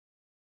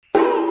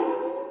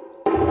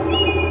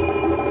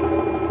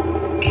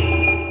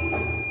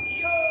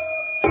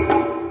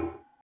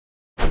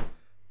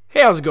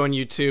Hey, how's it going,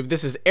 YouTube?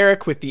 This is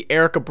Eric with the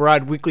Eric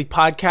Abroad Weekly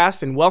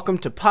Podcast, and welcome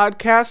to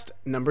podcast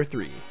number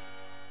 3.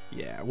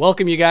 Yeah,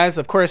 welcome you guys.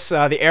 Of course,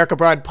 the Eric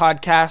Abroad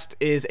Podcast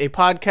is a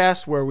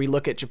podcast where we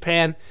look at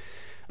Japan,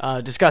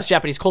 discuss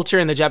Japanese culture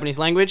and the Japanese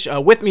language.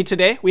 With me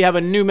today, we have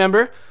a new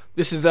member.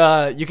 This is,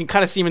 you can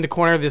kind of see him in the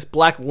corner, this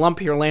black lump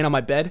here laying on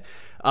my bed.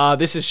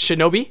 This is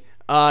Shinobi.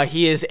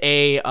 He is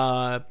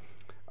a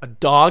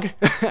dog.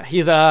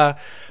 He's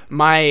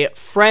my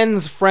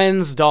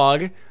friend's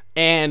dog.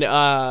 And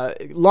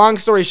long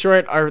story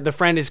short, the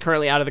friend is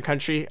currently out of the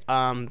country,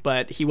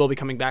 but he will be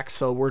coming back.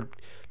 So we're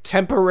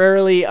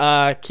temporarily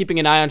keeping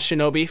an eye on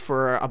Shinobi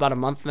for about a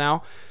month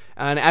now.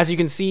 And as you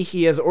can see,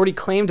 he has already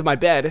claimed my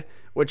bed,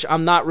 which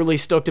I'm not really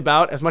stoked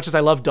about. As much as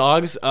I love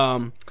dogs,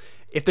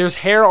 if there's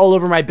hair all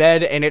over my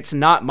bed and it's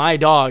not my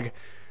dog,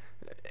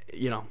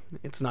 you know,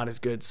 it's not as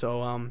good.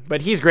 So,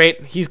 but he's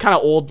great. He's kind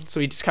of old, so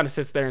he just kind of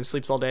sits there and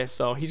sleeps all day.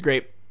 So he's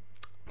great.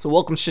 So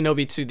welcome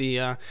Shinobi to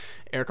the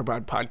Eric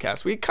Abroad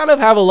Podcast. We kind of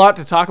have a lot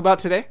to talk about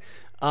today.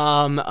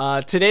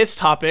 Today's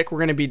topic, we're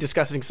going to be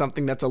discussing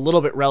something that's a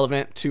little bit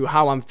relevant to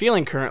how I'm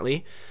feeling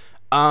currently.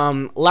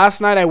 Last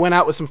night I went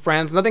out with some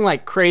friends. Nothing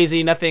like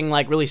crazy, nothing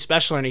like really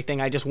special or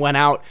anything. I just went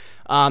out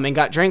and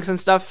got drinks and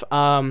stuff.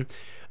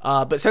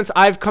 But since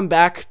I've come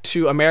back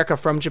to America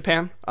from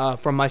Japan,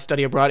 from my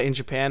study abroad in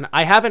Japan,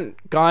 I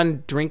haven't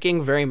gone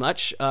drinking very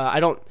much.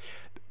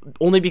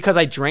 Only because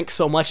I drank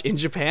so much in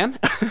Japan.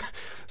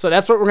 So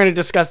that's what we're going to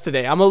discuss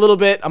today. I'm a little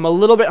bit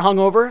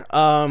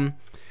hungover.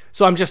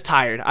 So I'm just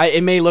tired.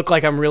 It may look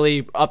like I'm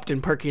really upped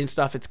and perky and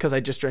stuff. It's because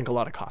I just drank a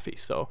lot of coffee.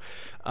 So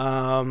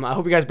I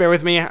hope you guys bear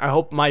with me. I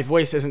hope my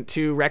voice isn't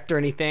too wrecked or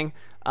anything.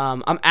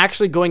 I'm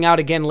actually going out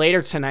again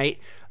later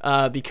tonight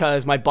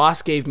because my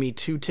boss gave me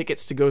 2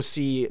 tickets to go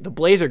see the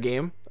Blazer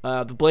game.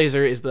 The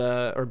Blazers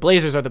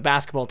are the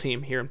basketball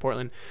team here in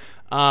Portland.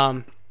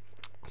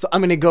 So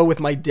I'm going to go with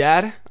my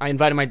dad. I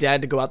invited my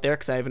dad to go out there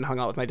because I haven't hung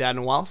out with my dad in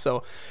a while.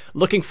 So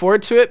looking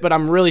forward to it, but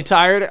I'm really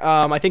tired.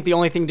 I think the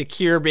only thing to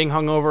cure being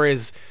hungover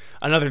is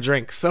another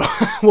drink. So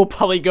we'll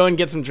probably go and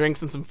get some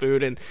drinks and some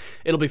food, and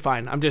it'll be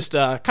fine. I'm just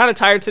kind of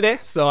tired today,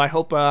 so I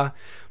hope the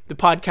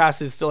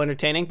podcast is still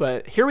entertaining.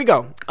 But here we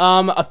go.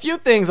 A few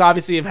things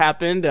obviously have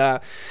happened.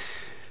 The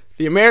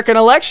American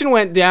election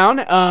went down.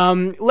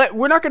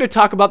 We're not going to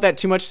talk about that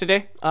too much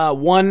today. I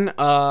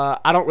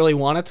don't really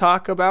want to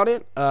talk about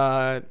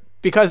it.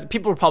 Because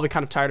people are probably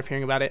kind of tired of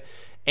hearing about it.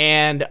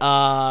 And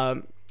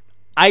I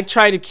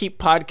try to keep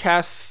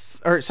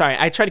politics out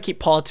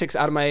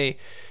of my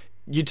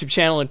YouTube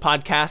channel and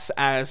podcasts,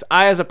 as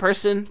I, as a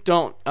person,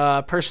 don't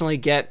personally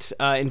get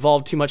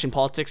involved too much in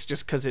politics,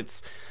 just because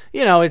it's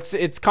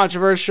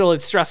controversial,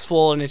 it's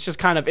stressful, and it's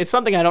just it's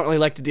something I don't really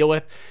like to deal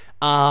with.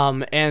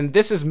 And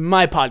this is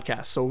my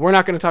podcast, so we're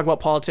not going to talk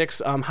about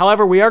politics.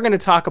 However, we are going to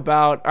talk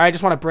about, or I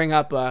just want to bring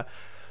up,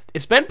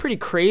 it's been pretty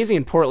crazy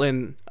in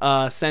Portland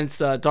since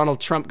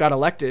Donald Trump got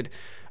elected.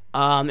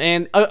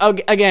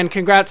 Again,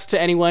 congrats to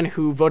anyone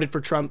who voted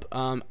for Trump.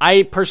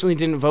 I personally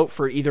didn't vote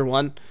for either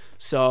one,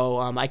 so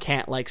I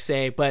can't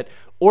say. But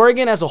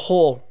Oregon as a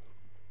whole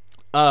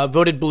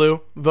voted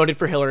blue, voted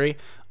for Hillary.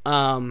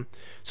 So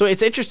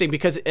it's interesting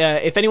because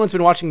if anyone's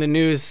been watching the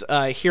news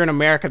here in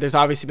America, there's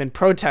obviously been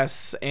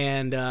protests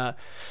and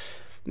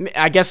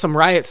I guess some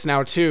riots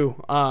now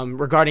too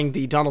regarding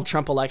the Donald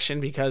Trump election,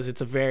 because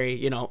it's a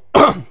very,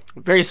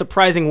 very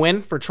surprising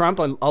win for Trump.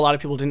 A lot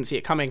of people didn't see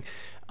it coming.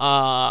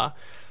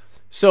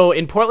 So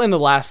in Portland the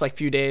last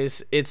few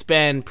days, it's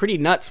been pretty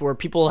nuts where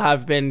people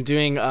have been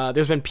doing,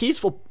 there's been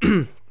peaceful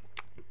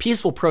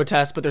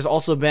protests, but there's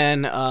also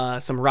been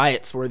some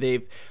riots where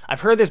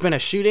I've heard there's been a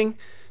shooting.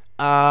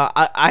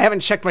 I haven't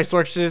checked my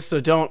sources,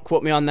 so don't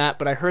quote me on that,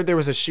 but I heard there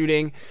was a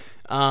shooting.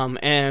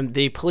 And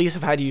the police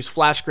have had to use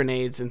flash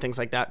grenades and things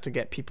like that to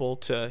get people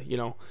to,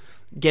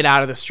 get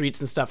out of the streets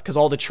and stuff, because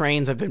all the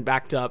trains have been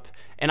backed up.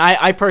 And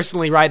I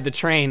personally ride the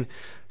train,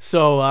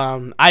 so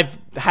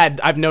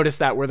I've noticed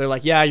that where they're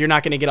like, yeah, you're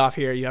not going to get off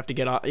here. You have to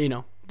get off.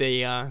 They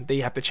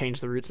have to change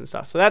the routes and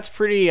stuff. So that's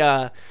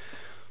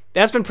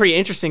been pretty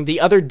interesting.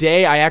 The other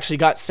day, I actually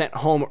got sent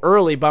home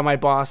early by my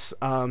boss.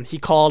 He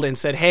called and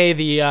said, hey,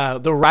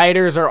 the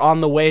rioters are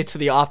on the way to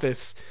the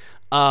office.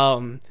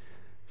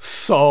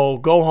 So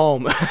go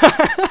home.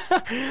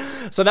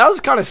 So that was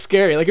kind of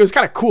scary. It was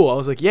kind of cool. I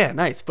was like, yeah,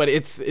 nice. But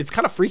it's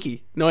kind of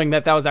freaky knowing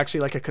that was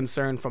actually a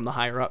concern from the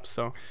higher ups.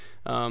 So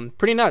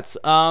pretty nuts.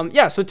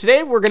 Yeah, so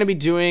today we're going to be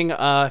doing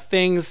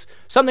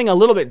something a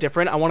little bit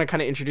different. I want to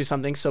kind of introduce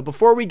something. So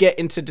before we get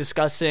into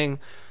discussing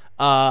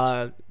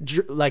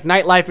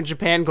nightlife in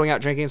Japan, going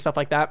out drinking and stuff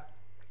like that,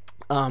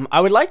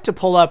 I would like to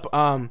pull up,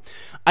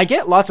 I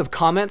get lots of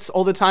comments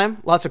all the time,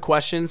 lots of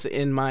questions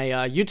in my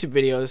YouTube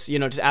videos,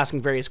 just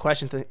asking various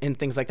questions and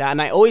things like that.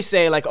 And I always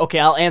say okay,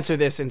 I'll answer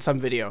this in some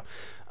video.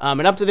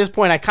 And up to this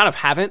point, I kind of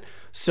haven't.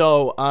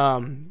 So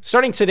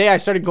starting today, I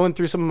started going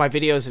through some of my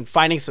videos and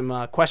finding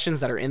some questions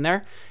that are in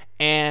there.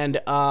 And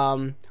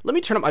let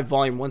me turn up my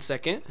volume 1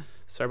 second.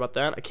 Sorry about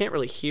that. I can't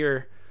really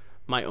hear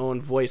my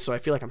own voice, so I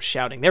feel like I'm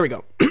shouting. There we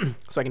go.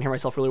 So I can hear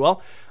myself really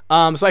well.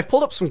 So I've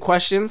pulled up some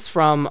questions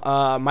from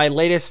my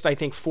latest, I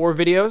think, 4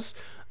 videos.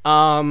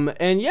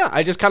 And yeah,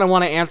 I just kind of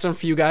want to answer them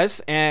for you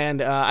guys,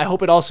 and I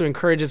hope it also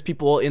encourages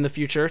people in the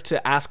future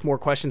to ask more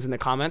questions in the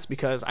comments,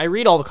 because I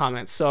read all the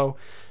comments. So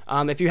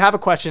if you have a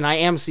question, I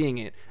am seeing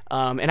it,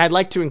 and I'd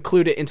like to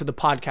include it into the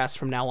podcast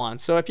from now on.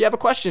 So if you have a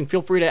question,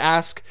 feel free to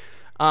ask,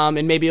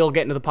 and maybe it'll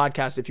get into the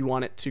podcast if you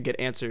want it to get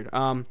answered.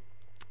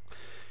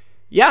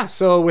 Yeah,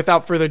 so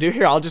without further ado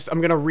here,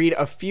 I'm gonna read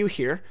a few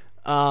here.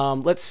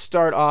 Let's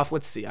start off.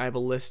 Let's see. I have a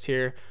list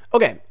here.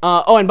 Okay.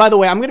 Oh, and by the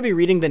way, I'm going to be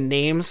reading the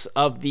names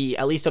of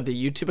at least of the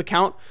YouTube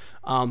account.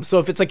 So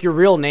if it's like your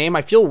real name,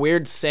 I feel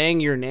weird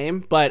saying your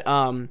name, but,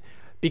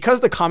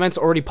 because the comment's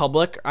already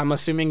public, I'm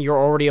assuming you're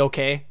already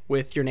okay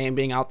with your name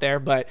being out there.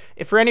 But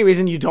if for any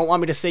reason you don't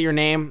want me to say your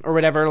name or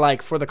whatever,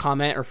 like for the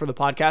comment or for the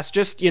podcast,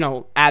 just,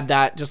 add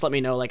that. Just let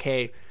me know, like,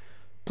 hey,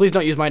 please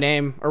don't use my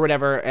name or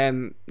whatever,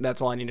 and that's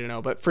all I need to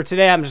know. But for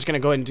today, I'm just going to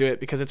go ahead and do it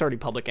because it's already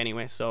public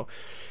anyway. So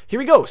here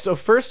we go. So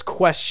first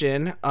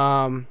question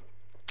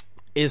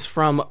is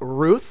from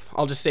Ruth.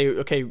 I'll just say,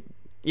 okay,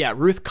 yeah,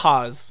 Ruth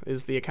Cause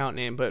is the account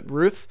name. But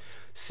Ruth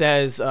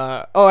says,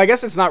 oh, I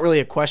guess it's not really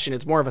a question.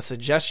 It's more of a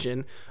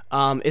suggestion.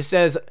 It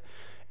says,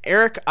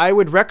 Eric, I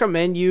would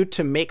recommend you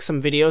to make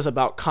some videos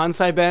about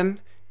Kansai-ben,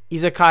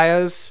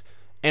 izakayas,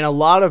 and a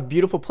lot of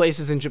beautiful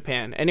places in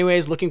Japan.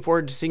 Anyways, looking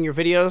forward to seeing your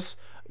videos.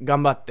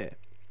 Gambatte.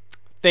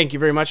 Thank you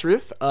very much,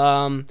 Ruth.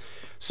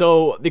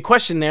 So the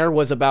question there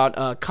was about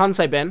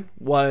Kansai-ben.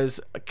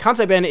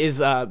 Kansai-ben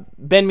is,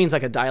 ben means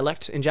like a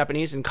dialect in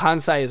Japanese, and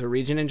Kansai is a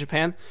region in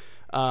Japan.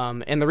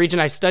 And the region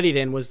I studied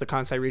in was the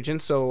Kansai region.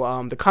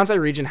 So the Kansai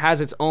region has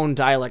its own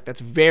dialect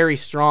that's very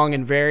strong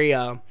and very,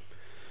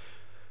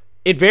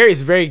 it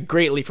varies very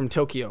greatly from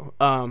Tokyo.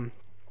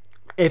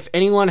 If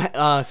anyone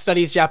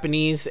studies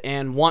Japanese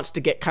and wants to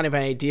get kind of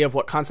an idea of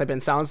what Kansai-ben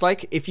sounds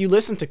like, if you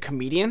listen to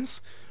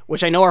comedians,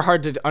 which I know are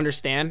hard to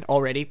understand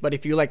already, but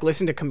if you like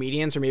listen to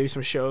comedians or maybe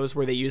some shows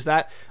where they use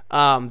that,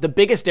 the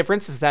biggest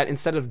difference is that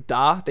instead of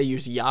da, they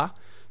use ya.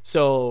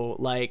 So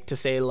like to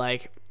say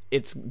like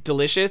it's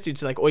delicious, you'd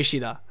say like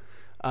oishida.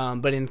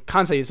 But in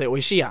Kansai, you'd say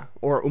oishiya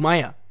or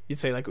umaya. You'd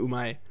say like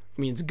umai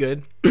means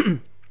good.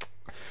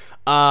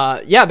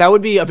 Yeah, that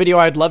would be a video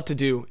I'd love to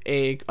do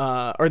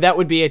or that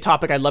would be a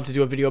topic I'd love to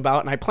do a video about,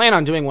 and I plan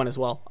on doing one as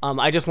well.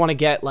 I just want to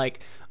get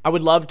I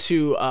would love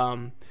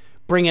to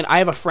bring in. I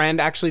have a friend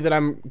actually that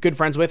I'm good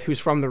friends with who's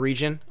from the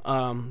region.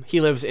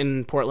 He lives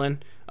in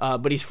Portland,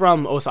 but he's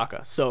from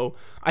Osaka. So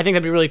I think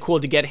that'd be really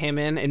cool to get him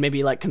in and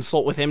maybe like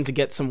consult with him to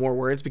get some more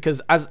words,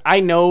 because as I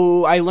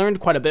know, I learned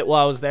quite a bit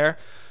while I was there.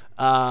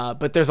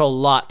 But there's a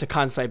lot to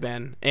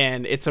Kansai-ben,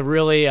 and it's a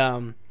really,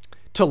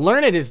 to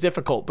learn it is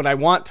difficult, but I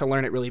want to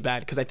learn it really bad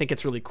because I think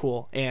it's really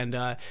cool. And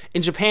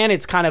in Japan,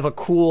 it's kind of a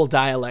cool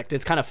dialect.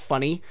 It's kind of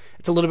funny.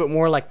 It's a little bit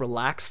more like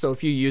relaxed. So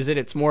if you use it,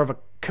 it's more of a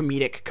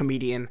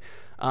comedian.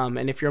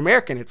 And if you're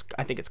American,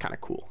 I think it's kind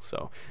of cool.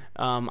 So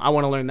I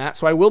want to learn that.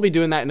 So I will be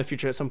doing that in the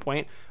future at some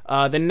point.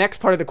 The next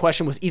part of the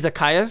question was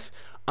izakayas.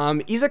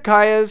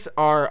 Izakayas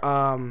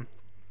are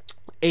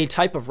a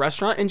type of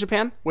restaurant in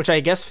Japan, which I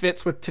guess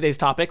fits with today's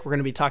topic. We're going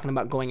to be talking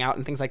about going out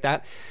and things like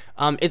that.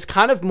 It's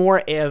kind of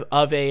more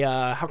of a,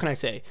 how can I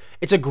say?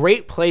 It's a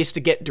great place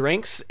to get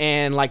drinks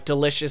and like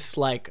delicious,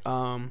 like,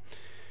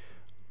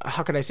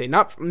 how could I say?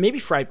 Not maybe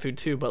fried food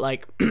too, but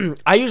like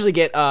I usually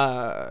get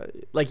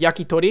like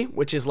yakitori,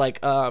 which is like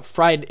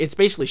fried. It's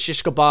basically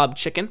shish kebab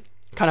chicken,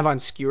 kind of on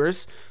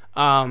skewers.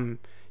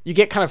 You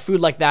get kind of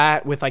food like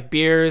that with like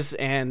beers,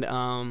 and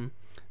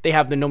they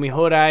have the nomi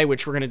hodai,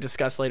 which we're going to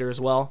discuss later as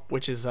well,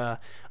 which is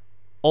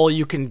all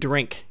you can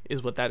drink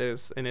is what that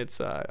is, and it's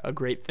a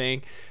great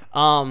thing.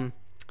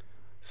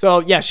 So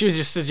yeah, she was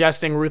just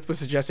suggesting, Ruth was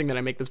suggesting that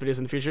I make those videos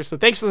in the future. So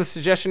thanks for the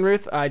suggestion,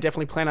 Ruth. I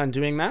definitely plan on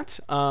doing that.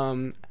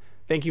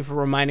 Thank you for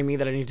reminding me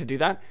that I need to do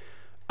that.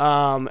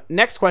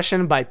 Next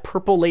question by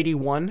Purple Lady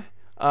 1.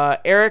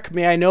 Eric,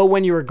 may I know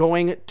when you are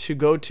going to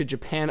go to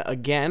Japan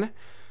again?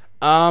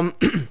 I'm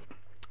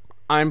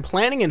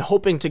planning and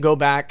hoping to go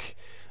back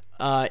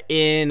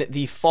in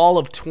the fall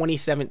of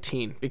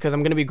 2017 because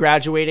I'm going to be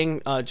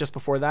graduating just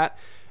before that.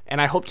 And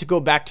I hope to go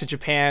back to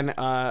Japan.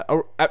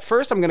 At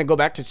first, I'm going to go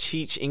back to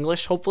teach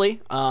English, hopefully.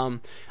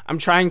 I'm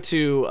trying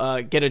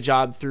to get a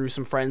job through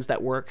some friends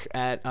that work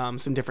at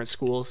some different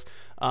schools.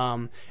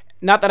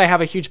 Not that I have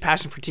a huge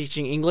passion for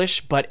teaching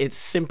English, but it's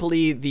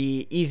simply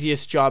the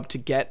easiest job to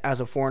get as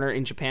a foreigner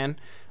in Japan.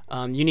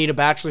 You need a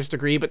bachelor's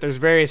degree, but there's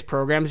various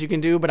programs you can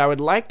do, but I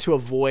would like to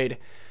avoid...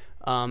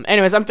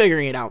 anyways, I'm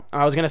figuring it out.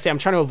 I was going to say I'm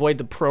trying to avoid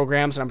the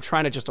programs, and I'm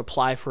trying to just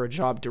apply for a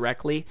job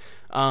directly.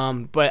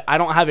 But I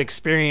don't have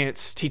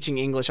experience teaching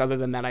English other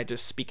than that I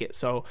just speak it.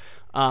 So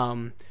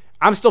I'm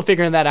still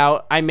figuring that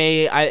out.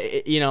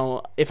 You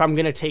know, if I'm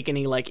going to take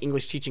any like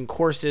English teaching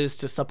courses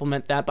to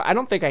supplement that, but I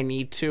don't think I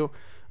need to.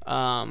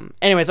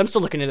 Anyways, I'm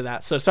still looking into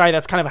that. So sorry,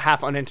 that's kind of a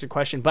half unanswered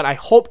question, but I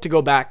hope to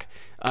go back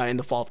in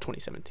the fall of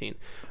 2017.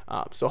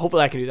 So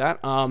hopefully I can do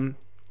that.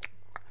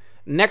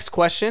 Next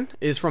question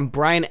is from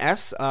Brian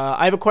S.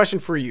 I have a question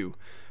for you.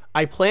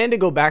 I plan to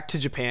go back to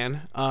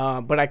Japan,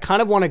 but I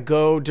kind of want to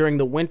go during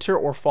the winter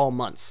or fall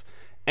months.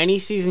 Any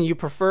season you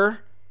prefer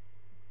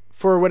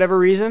for whatever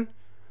reason?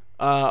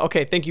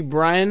 Okay, thank you,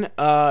 Brian.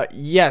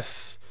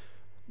 Yes.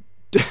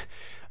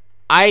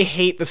 I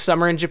hate the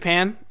summer in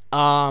Japan.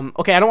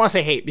 Okay, I don't want to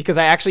say hate because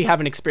I actually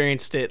haven't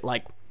experienced it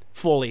like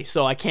fully,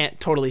 so I can't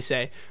totally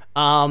say.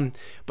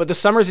 But the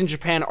summers in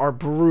Japan are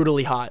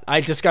brutally hot.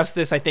 I discussed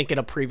this, I think, in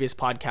a previous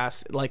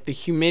podcast. Like the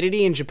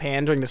humidity in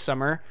Japan during the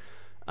summer,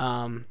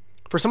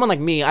 for someone like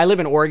me, I live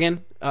in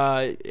Oregon,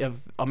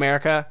 of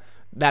America,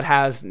 that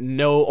has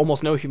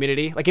almost no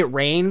humidity. Like it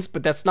rains,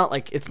 but it's not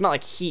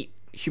like heat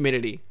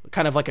humidity,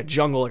 kind of like a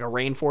jungle, like a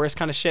rainforest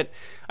kind of shit.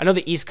 I know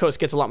the East Coast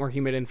gets a lot more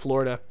humid in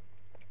Florida,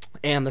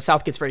 and the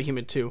South gets very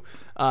humid too.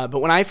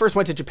 But when I first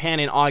went to Japan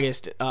in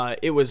August,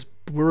 it was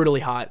brutally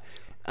hot.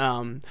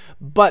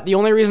 But the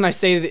only reason I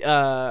say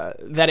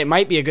that it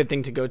might be a good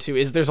thing to go to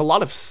is there's a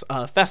lot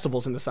of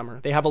festivals in the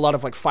summer. They have a lot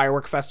of like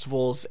firework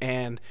festivals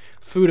and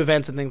food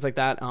events and things like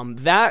that.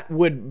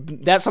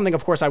 That's something,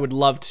 of course, I would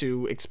love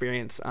to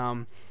experience.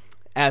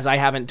 As I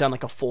haven't done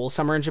like a full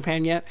summer in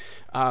Japan yet.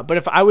 But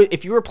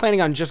if you were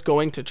planning on just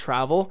going to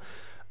travel,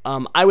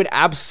 I would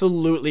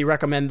absolutely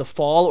recommend the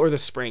fall or the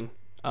spring.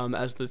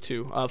 As the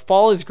two.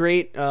 Fall is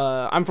great.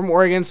 I'm from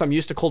Oregon, so I'm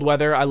used to cold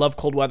weather. I love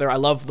cold weather. I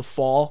love the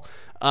fall.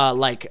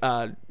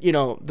 The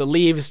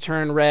leaves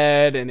turn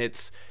red and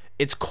it's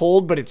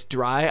cold, but it's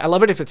dry. I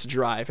love it if it's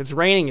dry. If it's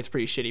raining, it's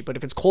pretty shitty. But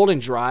if it's cold and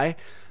dry,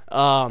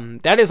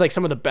 that is like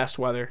some of the best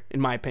weather,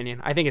 in my opinion.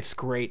 I think it's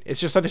great.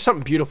 It's just like there's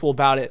something beautiful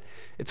about it.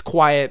 It's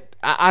quiet.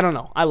 I don't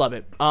know. I love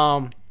it.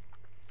 And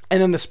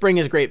then the spring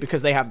is great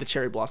because they have the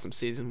cherry blossom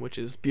season, which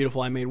is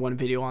beautiful. I made one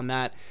video on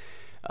that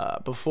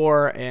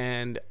before,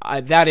 and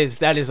that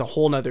is a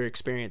whole nother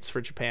experience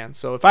for Japan.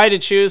 So if I had to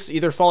choose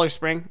either fall or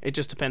spring, it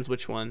just depends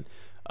which one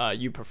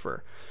you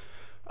prefer.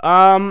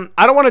 I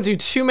don't want to do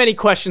too many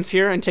questions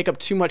here and take up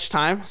too much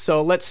time,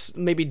 so let's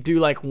maybe do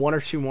like one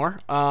or two more.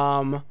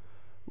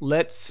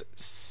 Let's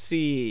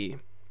see.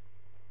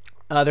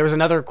 There was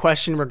another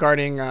question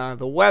regarding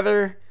the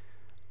weather.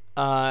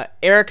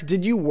 Eric,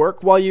 did you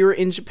work while you were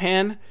in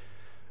Japan?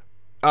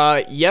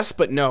 Yes,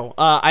 but no.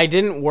 I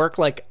didn't work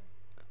like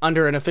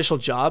under an official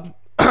job.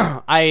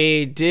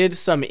 I did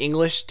some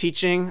English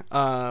teaching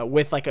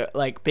with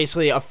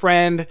basically a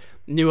friend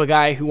knew a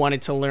guy who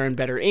wanted to learn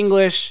better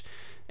English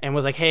and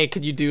was like, hey,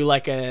 could you do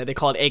they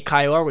call it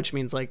eikaiwa, which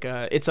means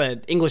it's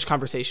an English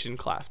conversation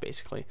class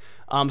basically.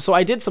 So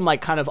I did some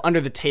like kind of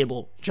under the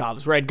table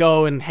jobs where I'd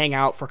go and hang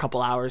out for a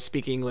couple hours,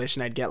 speak English,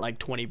 and I'd get like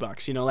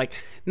 $20, like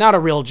not a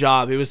real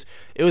job. It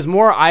was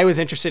more, I was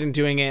interested in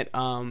doing it,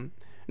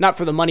 not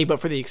for the money,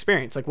 but for the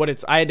experience. Like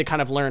I had to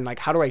kind of learn, like,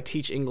 how do I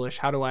teach English?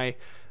 How do I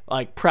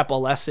like prep a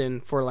lesson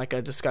for like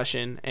a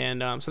discussion?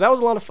 And so that was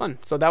a lot of fun.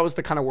 So that was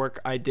the kind of work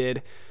I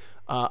did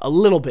a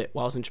little bit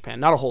while I was in Japan,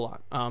 not a whole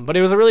lot. But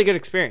it was a really good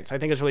experience. I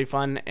think it was really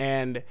fun,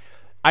 and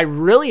I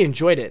really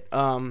enjoyed it.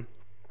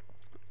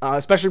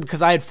 Especially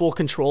because I had full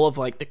control of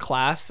like the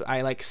class.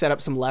 I like set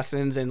up some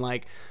lessons and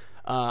like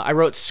I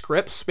wrote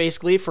scripts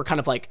basically for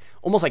kind of like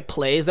almost like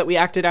plays that we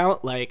acted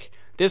out. Like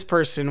this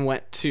person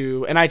went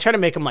to, and I try to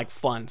make them like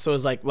fun. So it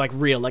was like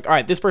real, like, all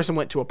right, this person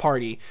went to a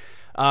party.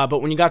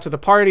 But when you got to the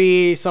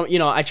party,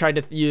 I tried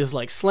to use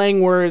like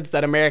slang words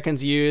that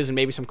Americans use and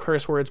maybe some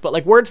curse words, but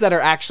like words that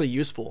are actually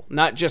useful,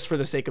 not just for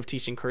the sake of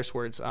teaching curse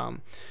words.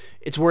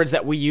 It's words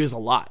that we use a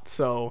lot.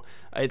 So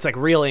it's like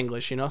real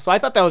English, So I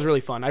thought that was really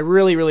fun. I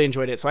really, really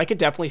enjoyed it. So I could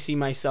definitely see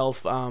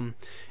myself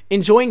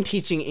enjoying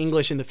teaching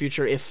English in the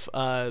future if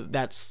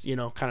that's,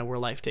 kind of where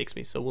life takes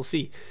me. So we'll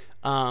see.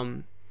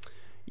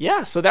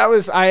 Yeah, so that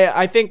was,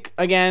 I think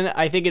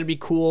it'd be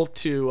cool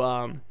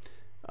to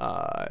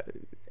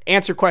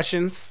answer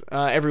questions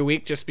every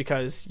week just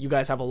because you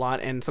guys have a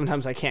lot and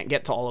sometimes I can't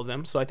get to all of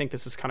them. So I think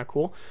this is kind of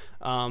cool.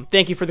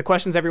 Thank you for the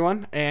questions,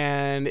 everyone.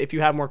 And if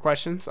you have more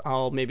questions,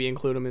 I'll maybe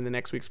include them in the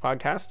next week's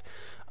podcast.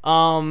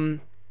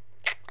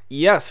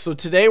 Yes, so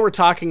today we're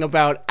talking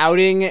about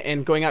outing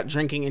and going out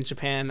drinking in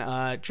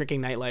Japan,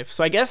 drinking nightlife.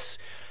 So I guess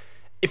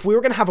if we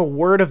were going to have a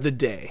word of the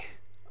day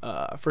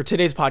for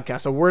today's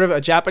podcast,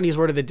 a Japanese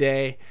word of the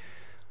day.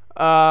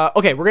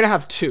 Okay, we're going to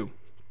have two.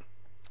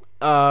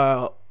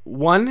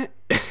 One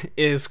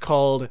is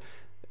called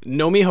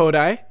nomi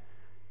hodai.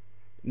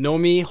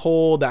 Nomi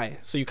hodai.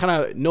 So you kind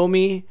of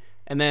nomi,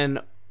 and then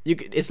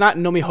it's not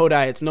nomi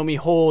hodai, it's nomi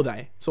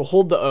hodai. So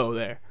hold the O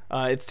there.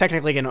 It's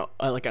technically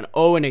like an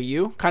O and a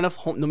U, kind of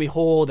nomi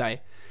hodai.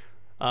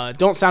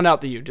 Don't sound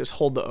out the U, just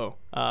hold the O.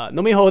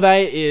 Nomi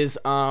hodai is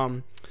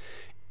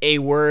a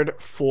word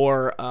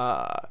for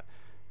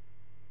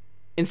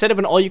instead of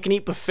an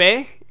all-you-can-eat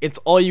buffet, it's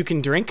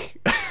all-you-can-drink.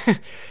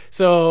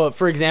 So,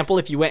 for example,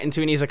 if you went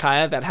into an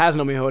izakaya that has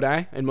nomi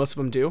hodai, and most of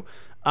them do,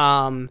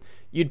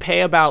 you'd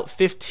pay about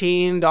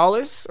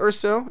 $15 or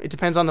so. It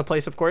depends on the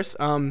place, of course.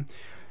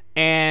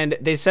 And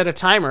they set a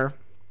timer,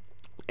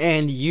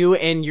 and you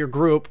and your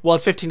group, well,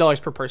 it's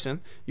 $15 per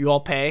person. You all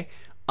pay.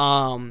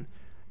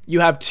 You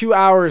have 2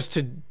 hours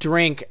to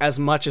drink as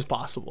much as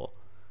possible.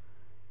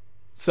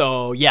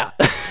 So yeah,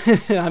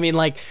 I mean,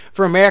 like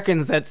for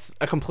Americans, that's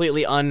a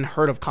completely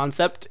unheard of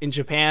concept. In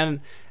Japan,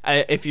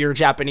 if you're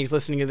Japanese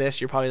listening to this,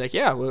 you're probably like,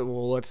 yeah,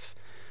 well, what's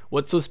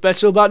so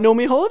special about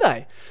Nomi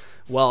Hodai?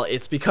 Well,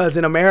 it's because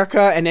in America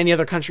and any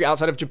other country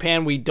outside of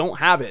Japan, we don't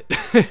have it.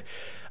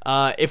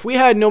 If we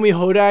had Nomi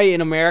Hodai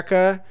in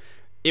America,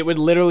 it would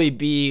literally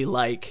be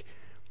like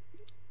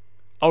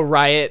a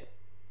riot.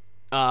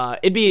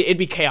 It'd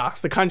be chaos.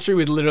 The country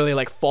would literally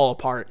like fall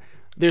apart.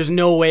 There's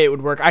no way it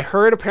would work. I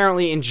heard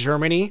apparently in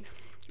Germany,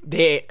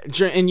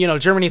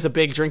 Germany's a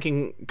big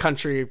drinking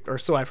country, or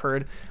so I've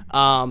heard.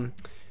 I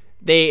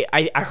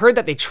heard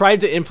that they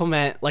tried to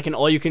implement like an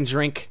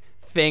all-you-can-drink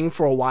thing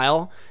for a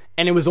while,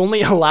 and it was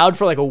only allowed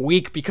for like a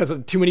week because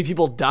too many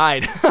people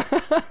died.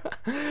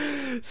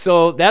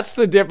 So that's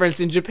the difference.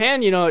 In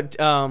Japan,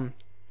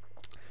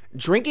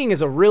 drinking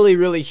is a really,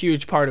 really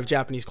huge part of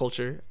Japanese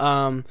culture.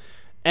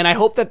 And I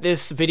hope that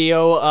this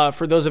video,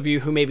 for those of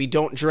you who maybe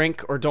don't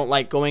drink or don't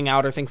like going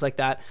out or things like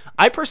that,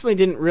 I personally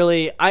didn't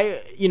really,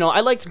 I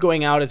liked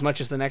going out as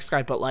much as the next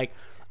guy, but like,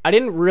 I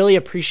didn't really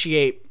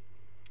appreciate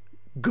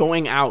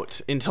going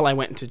out until I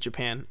went into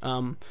Japan.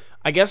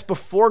 I guess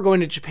before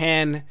going to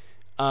Japan,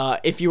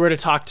 if you were to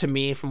talk to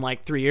me from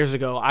like 3 years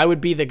ago, I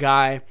would be the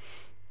guy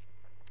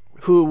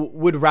who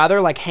would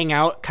rather like hang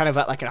out kind of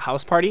at like a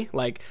house party.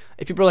 Like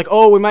if people are like,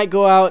 oh, we might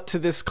go out to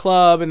this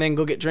club and then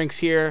go get drinks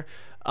here.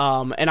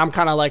 And I'm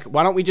kind of like,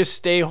 why don't we just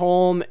stay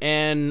home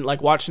and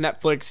like watch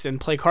Netflix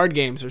and play card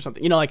games or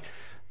something? Like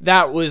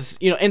that was,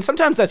 and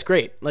sometimes that's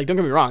great. Like, don't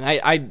get me wrong.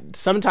 I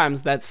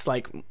sometimes that's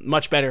like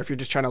much better if you're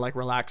just trying to like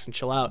relax and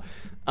chill out.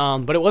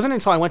 But it wasn't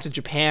until I went to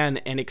Japan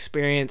and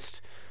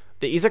experienced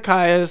the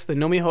izakayas, the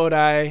nomi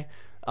hodai,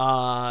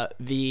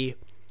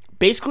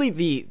 basically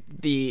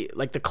the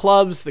like the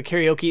clubs, the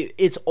karaoke,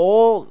 it's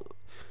all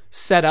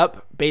set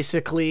up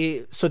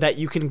basically so that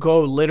you can go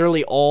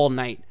literally all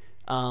night.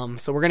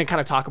 So we're going to kind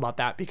of talk about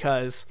that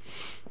because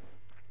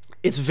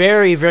it's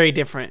very, very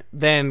different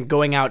than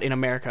going out in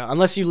America.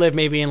 Unless you live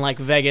maybe in like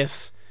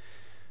Vegas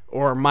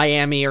or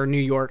Miami or New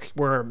York,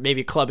 where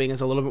maybe clubbing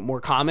is a little bit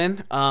more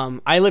common.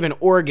 I live in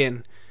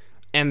Oregon,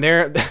 and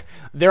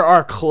there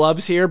are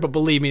clubs here, but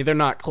believe me, they're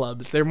not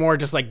clubs. They're more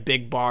just like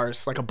big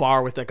bars, like a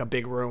bar with like a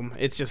big room.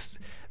 It's just,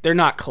 they're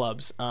not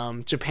clubs.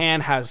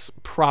 Japan has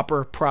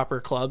proper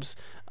clubs.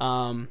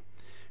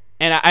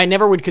 And I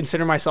never would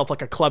consider myself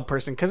like a club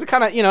person because it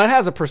kind of, it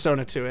has a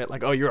persona to it.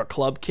 Like, oh, you're a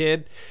club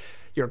kid.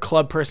 You're a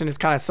club person. It's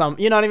kind of some,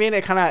 you know what I mean?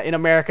 It kind of, in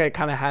America, it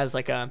kind of has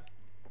like a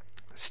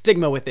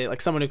stigma with it.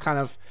 Like someone who kind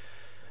of,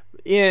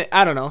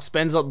 I don't know,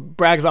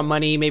 brags about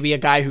money. Maybe a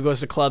guy who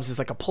goes to clubs is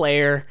like a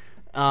player.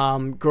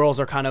 Girls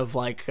are kind of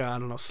like, I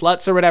don't know,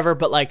 sluts or whatever.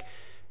 But like,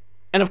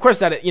 and of course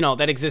that,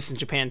 that exists in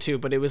Japan too.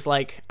 But it was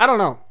like, I don't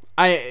know.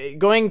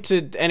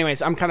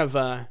 Anyways, I'm kind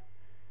of,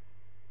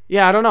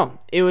 yeah, I don't know.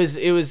 It was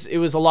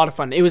a lot of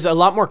fun. It was a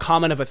lot more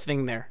common of a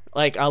thing there.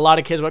 Like a lot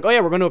of kids were like, "Oh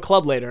yeah, we're going to a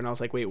club later," and I was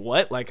like, "Wait,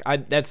 what?" Like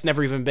that's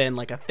never even been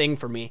like a thing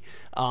for me.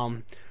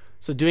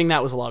 So doing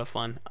that was a lot of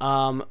fun.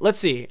 Let's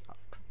see.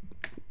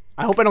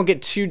 I hope I don't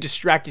get too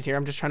distracted here.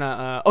 I'm just trying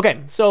to.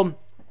 Okay, so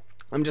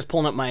I'm just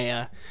pulling up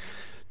my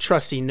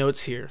trusty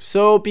notes here.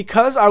 So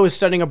because I was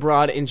studying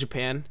abroad in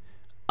Japan,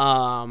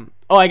 I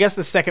guess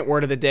the second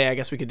word of the day I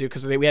guess we could do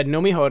because we had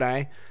nomi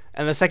hodai,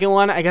 and the second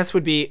one I guess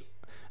would be.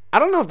 I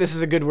don't know if this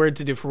is a good word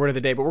to do for word of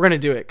the day, but we're going to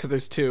do it because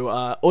there's two.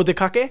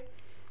 Odekake.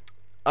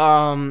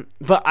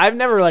 But I've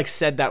never like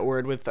said that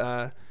word with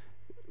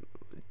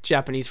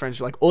Japanese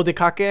friends. Like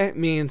odekake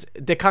means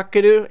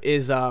dekakeru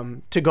is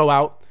to go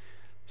out.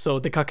 So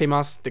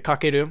dekakemasu,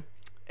 dekakeru.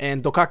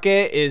 And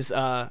dokake is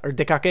or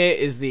dekake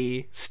is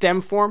the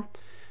stem form.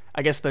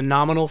 I guess the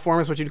nominal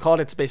form is what you'd call it.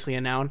 It's basically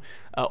a noun.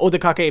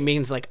 Odekake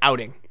means like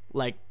outing,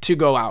 like to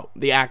go out,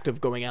 the act of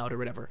going out or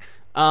whatever.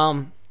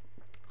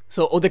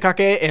 So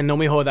odekake and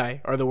nomi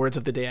hodai are the words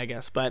of the day, I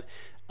guess. But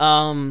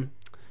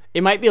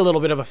it might be a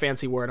little bit of a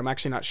fancy word. I'm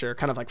actually not sure.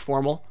 Kind of like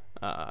formal,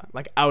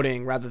 like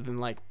outing rather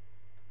than like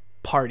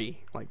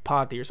party, like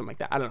party or something like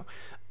that. I don't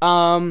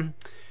know.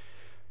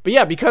 But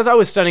yeah, because I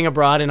was studying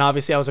abroad and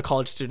obviously I was a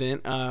college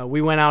student,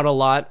 we went out a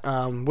lot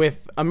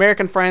with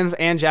American friends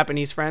and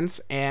Japanese friends.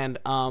 And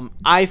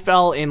I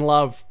fell in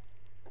love.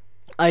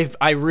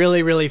 I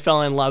really, really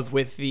fell in love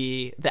with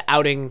the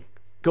outing,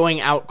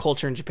 going out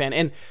culture in Japan.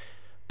 And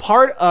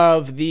part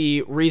of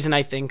the reason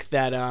I think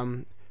that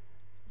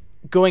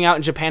going out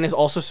in Japan is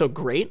also so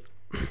great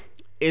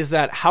is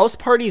that house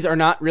parties are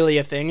not really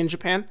a thing in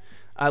Japan.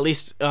 At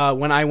least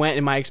when I went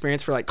in my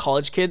experience for like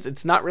college kids,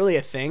 it's not really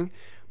a thing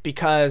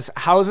because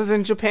houses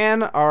in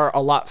Japan are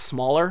a lot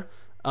smaller.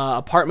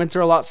 Apartments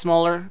are a lot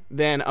smaller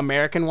than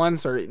American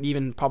ones, or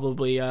even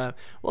probably,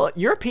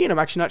 European. I'm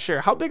actually not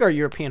sure. How big are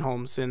European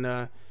homes in,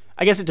 I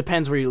guess it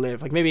depends where you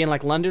live. Like maybe in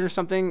like London or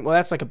something. Well,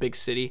 that's like a big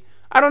city.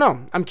 I don't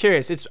know. I'm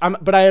curious.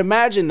 But I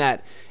imagine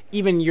that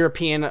even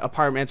European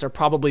apartments are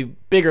probably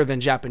bigger than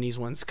Japanese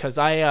ones because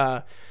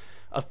a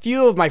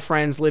few of my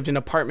friends lived in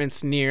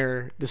apartments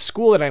near the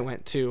school that I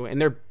went to,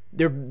 and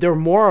they're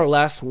more or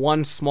less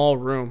one small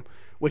room,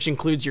 which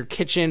includes your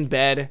kitchen,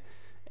 bed,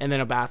 and then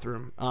a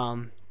bathroom.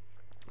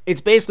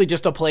 It's basically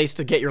just a place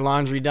to get your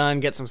laundry done,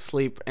 get some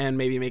sleep, and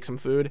maybe make some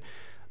food.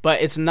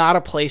 But it's not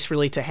a place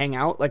really to hang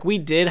out. Like, we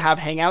did have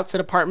hangouts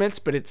at apartments,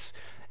 but it's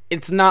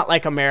not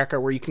like America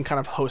where you can kind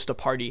of host a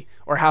party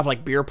or have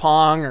like beer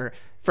pong, or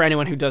for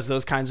anyone who does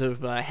those kinds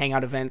of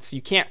hangout events,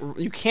 you can't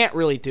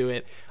really do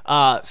it.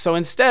 So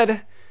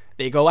instead,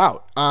 they go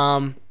out.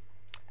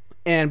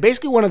 And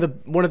basically one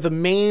of the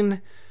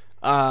main,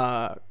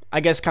 I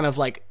guess, kind of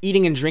like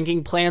eating and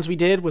drinking plans we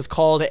did was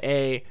called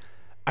I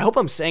hope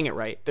I'm saying it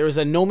right. There was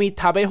a nomi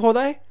tabe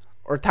hodai,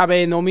 or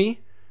tabe nomi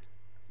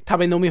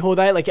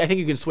hodai. Like, I think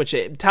you can switch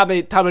it.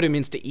 Taberu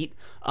means to eat.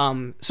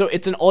 So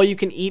it's an all you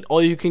can eat,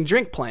 all you can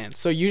drink plan.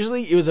 So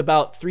usually it was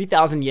about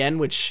 3,000 yen,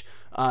 which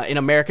in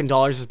American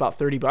dollars is about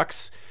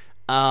 $30.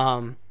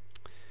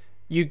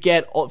 You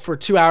get, for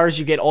 2 hours,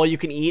 you get all you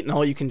can eat and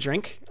all you can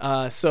drink.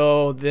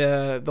 So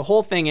the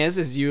whole thing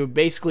is you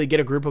basically get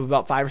a group of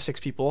about 5 or 6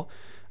 people.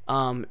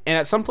 And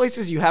at some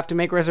places you have to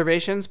make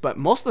reservations, but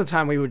most of the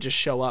time we would just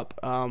show up.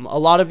 A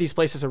lot of these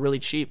places are really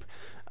cheap,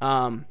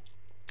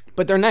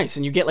 but they're nice,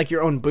 and you get like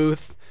your own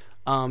booth.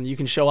 You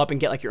can show up and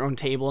get like your own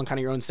table and kind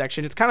of your own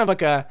section. It's kind of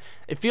like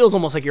it feels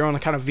almost like your own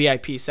kind of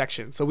VIP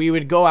section. So we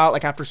would go out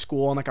like after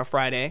school on like a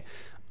Friday,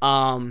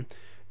 go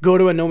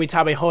to a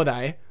Nomitabe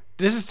Hodai.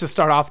 This is to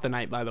start off the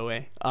night, by the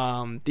way.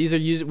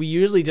 We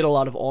usually did a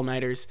lot of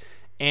all-nighters,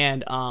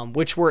 and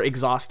which were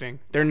exhausting.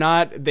 They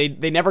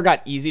never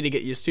got easy to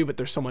get used to, but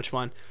they're so much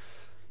fun.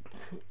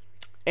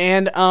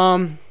 And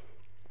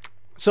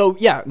so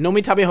yeah,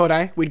 Nomitabe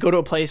Hodai, we'd go to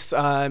a place,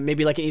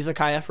 maybe like an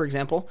izakaya, for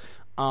example,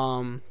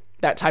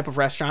 that type of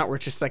restaurant where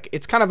it's just like,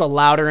 it's kind of a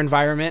louder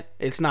environment.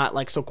 It's not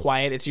like so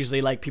quiet. It's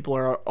usually like people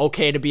are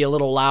okay to be a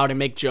little loud and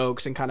make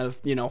jokes and kind of,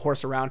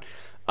 horse around.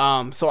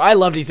 So I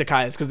loved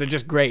izakayas because they're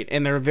just great,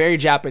 and they're very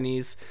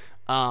Japanese.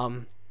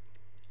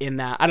 In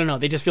that, I don't know,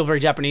 they just feel very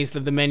Japanese.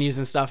 The menus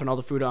and stuff and all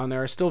the food on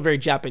there are still very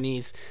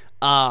Japanese.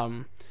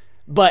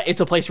 But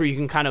it's a place where you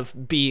can kind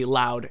of be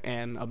loud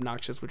and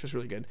obnoxious, which is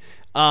really good.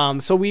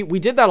 So we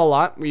did that a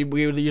lot. We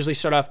would usually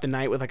start off the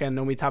night with like a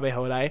Nomitabe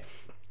Hodai.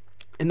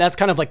 And that's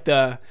kind of like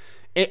I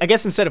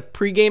guess instead of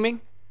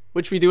pre-gaming,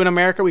 which we do in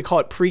America, we call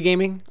it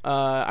pre-gaming.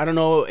 I don't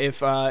know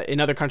if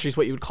in other countries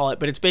what you would call it,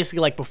 but it's basically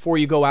like before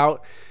you go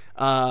out,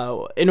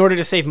 in order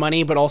to save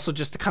money, but also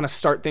just to kind of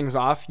start things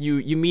off.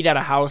 You meet at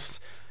a house,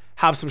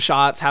 have some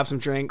shots, have some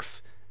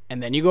drinks,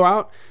 and then you go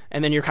out,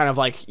 and then you're kind of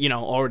like,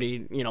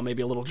 already,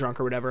 maybe a little drunk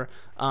or whatever.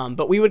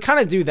 But we would kind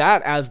of do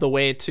that as the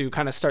way to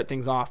kind of start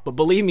things off. But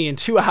believe me, in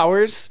 2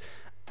 hours,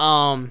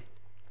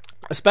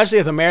 especially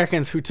as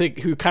Americans who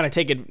kind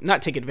of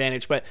not take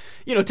advantage, but,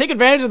 take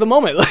advantage of the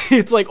moment.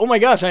 It's like, oh my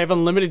gosh, I have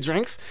unlimited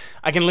drinks.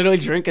 I can literally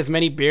drink as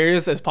many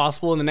beers as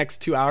possible in the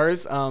next 2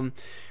 hours.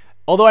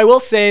 Although I will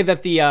say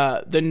that the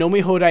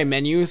Nomi Hodai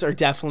menus are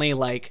definitely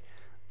like,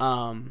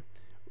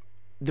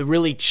 the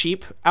really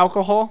cheap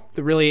alcohol.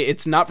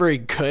 It's not very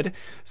good.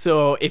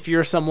 So if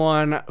you're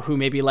someone who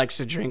maybe likes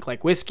to drink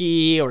like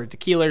whiskey or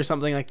tequila or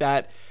something like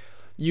that,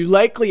 you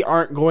likely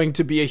aren't going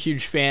to be a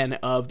huge fan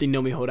of the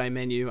Nomi Hodai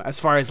menu, as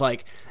far as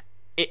like,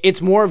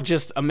 it's more of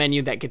just a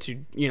menu that gets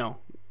you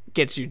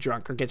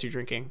drunk or gets you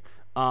drinking.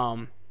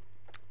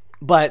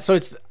 But so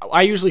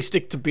I usually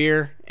stick to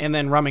beer and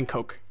then rum and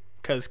Coke,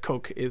 because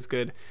Coke is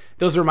good.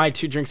 Those are my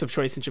 2 drinks of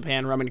choice in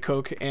Japan, rum and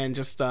Coke, and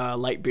just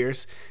light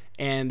beers.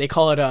 And they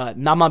call it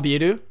nama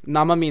biru.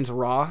 Nama means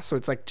raw, so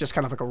it's like just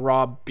kind of like a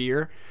raw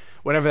beer,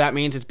 whatever that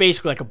means. It's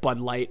basically like a Bud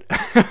Light.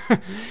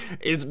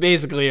 It's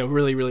basically a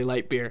really, really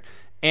light beer.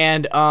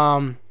 And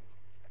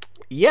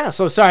yeah,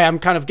 so sorry, I'm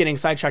kind of getting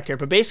sidetracked here,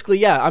 but basically,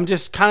 yeah, I'm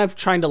just kind of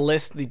trying to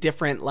list the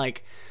different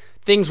like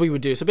things we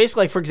would do. So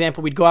basically, like, for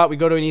example, we'd go out, we'd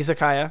go to an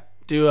izakaya,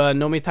 do a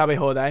Nomitabe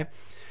Hodai.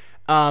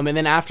 And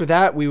then after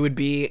that, we would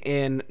be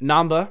in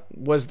Namba,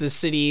 was the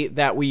city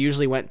that we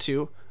usually went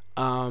to.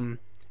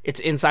 It's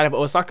inside of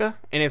Osaka,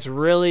 and it's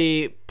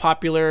really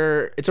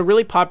popular. It's a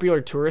really popular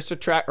tourist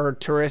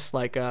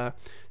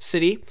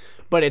city,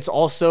 but it's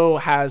also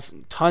has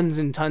tons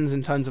and tons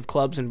and tons of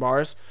clubs and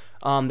bars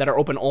that are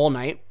open all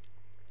night.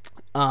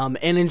 And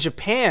in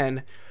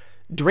Japan,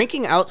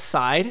 drinking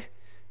outside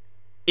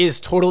is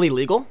totally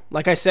legal.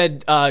 Like I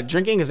said,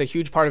 drinking is a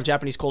huge part of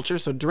Japanese culture.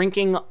 So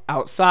drinking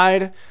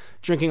outside,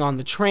 drinking on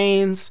the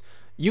trains,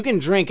 you can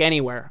drink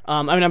anywhere.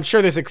 I mean, I'm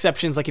sure there's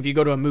exceptions, like if you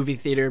go to a movie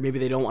theater, maybe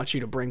they don't want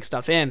you to bring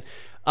stuff in.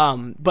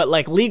 But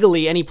like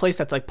legally, any place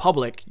that's like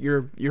public,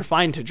 you're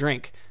fine to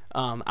drink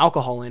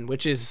alcohol in,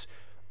 which is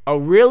a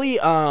really,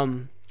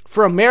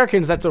 for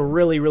Americans, that's a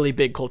really, really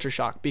big culture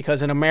shock,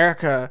 because in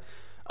America,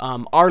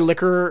 our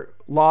liquor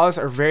laws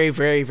are very,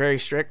 very, very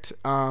strict.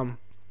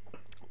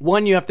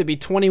 One, you have to be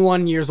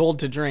 21 years old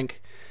to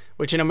drink,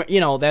 which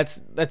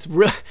that's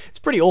really, it's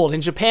pretty old.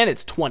 In Japan,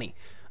 it's 20.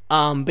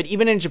 But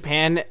even in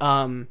Japan,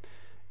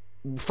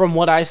 from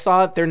what I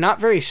saw, they're not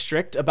very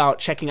strict about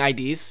checking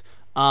IDs.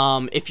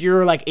 If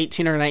you're like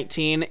 18 or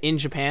 19 in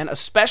Japan,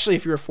 especially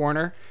if you're a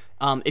foreigner,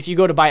 if you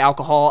go to buy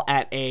alcohol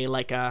at a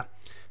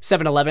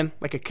 7-Eleven,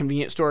 like a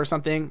convenience store or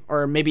something,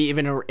 or maybe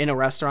even in a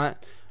restaurant,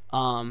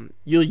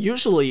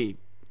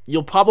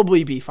 you'll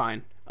probably be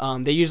fine.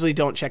 They usually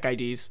don't check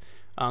IDs.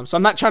 So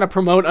I'm not trying to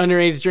promote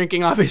underage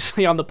drinking,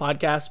 obviously, on the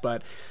podcast,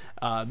 but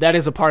that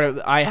is a part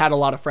of. I had a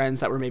lot of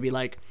friends that were maybe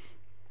like,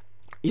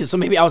 so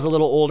maybe I was a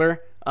little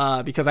older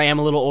because I am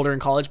a little older in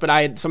college,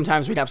 but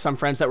sometimes we'd have some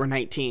friends that were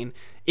 19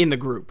 in the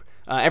group.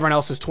 Everyone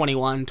else is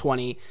 21,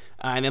 20,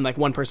 and then like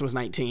one person was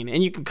 19,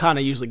 and you can kind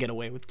of usually get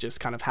away with just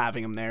kind of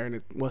having them there, and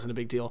it wasn't a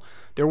big deal.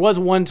 There was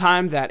one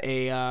time that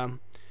a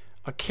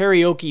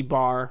karaoke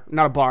bar,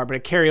 not a bar, but a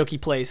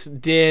karaoke place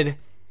did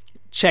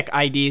check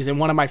IDs, and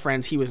one of my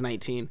friends, he was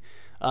 19,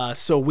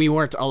 so we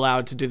weren't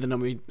allowed to do the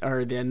Nomi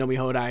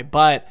Hodai,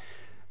 but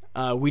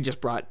we just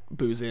brought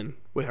booze in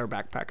with our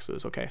backpack, so it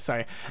was okay.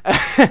 Sorry.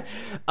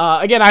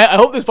 Again, I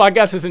hope this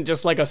podcast isn't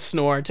just like a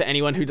snore to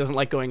anyone who doesn't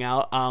like going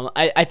out.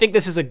 I think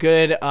this is a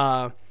good,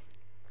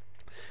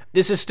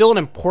 this is still an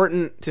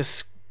important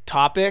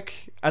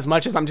topic as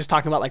much as I'm just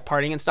talking about like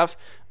partying and stuff,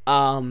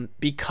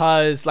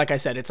 because like I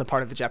said, it's a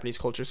part of the Japanese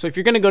culture. So if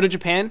you're going to go to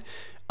Japan,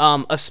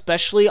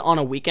 especially on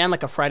a weekend,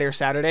 like a Friday or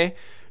Saturday,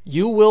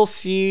 you will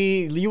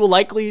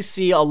likely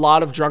see a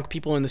lot of drunk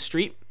people in the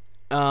street.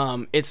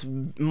 It's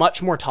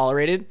much more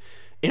tolerated.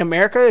 In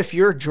America, if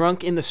you're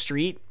drunk in the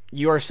street,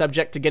 you are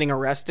subject to getting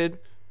arrested.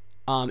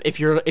 If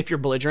you're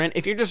belligerent,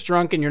 if you're just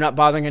drunk and you're not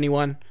bothering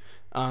anyone,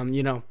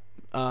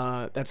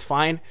 that's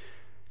fine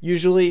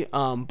usually.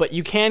 But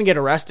you can get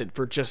arrested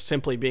for just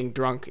simply being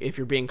drunk if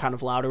you're being kind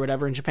of loud or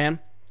whatever in Japan.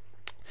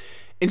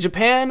 In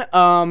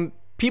Japan,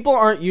 people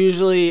aren't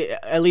usually,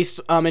 at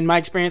least in my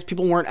experience,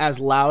 people weren't as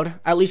loud.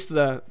 At least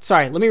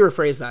sorry, let me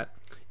rephrase that.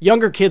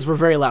 Younger kids were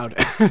very loud.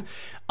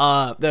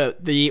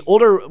 The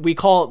older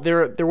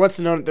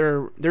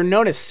they're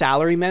known as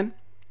salarymen.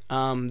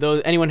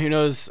 Though anyone who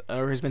knows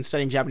or has been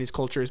studying Japanese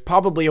culture is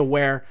probably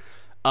aware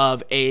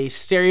of a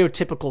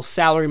stereotypical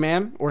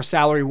salaryman or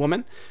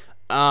salarywoman.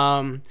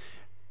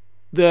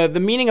 The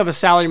meaning of a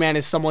salaryman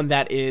is someone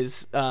that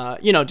is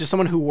just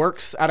someone who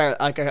works at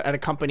a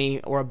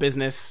company or a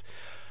business.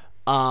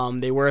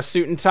 They wear a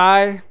suit and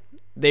tie.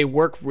 They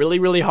work really,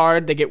 really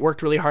hard. They get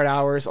worked really hard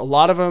hours. A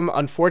lot of them,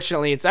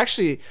 unfortunately, it's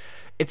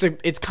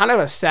kind of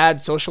a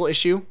sad social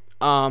issue.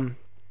 A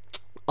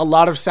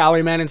lot of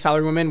salarymen and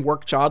salarywomen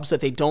work jobs that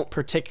they don't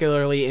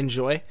particularly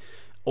enjoy,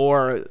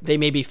 or they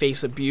maybe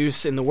face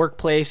abuse in the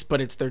workplace,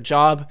 but it's their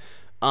job.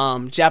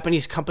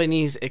 Japanese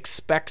companies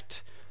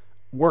expect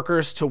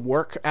workers to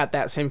work at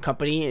that same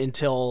company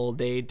until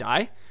they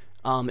die.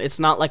 It's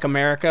not like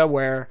America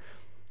where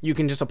you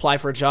can just apply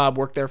for a job,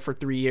 work there for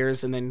 3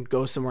 years, and then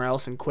go somewhere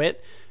else and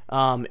quit.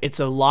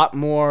 It's a lot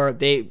more.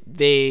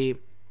 They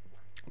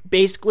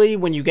basically,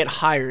 when you get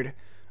hired,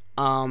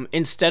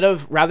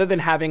 rather than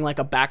having like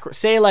a back,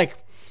 say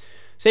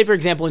for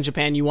example in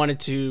Japan you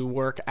wanted to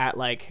work at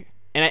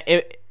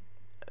at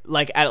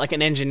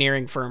an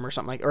engineering firm or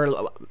something,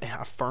 or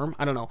a firm,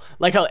 I don't know,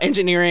 like an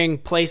engineering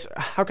place.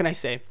 How can I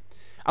say?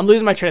 I'm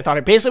losing my train of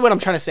thought. Basically, what I'm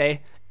trying to say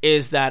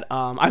is that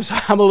I'm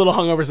a little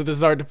hungover, so this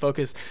is hard to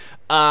focus.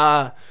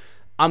 I'm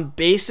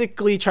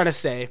basically trying to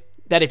say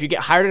that if you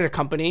get hired at a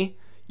company,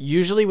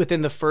 usually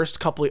within the first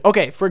couple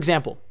okay, for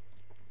example,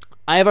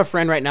 I have a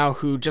friend right now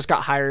who just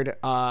got hired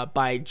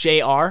by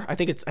JR. I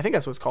think that's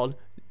what it's called.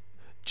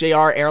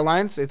 JR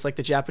Airlines. It's like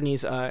the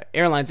Japanese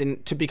airlines,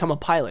 and to become a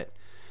pilot.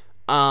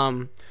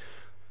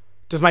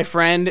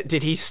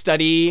 Did he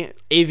study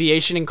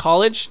aviation in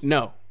college?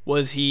 No.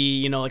 Was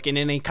he, like in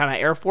any kind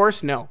of Air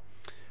Force? No.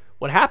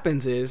 What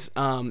happens is,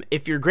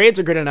 if your grades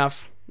are good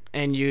enough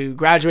and you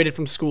graduated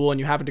from school and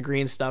you have a degree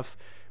and stuff,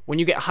 when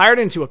you get hired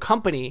into a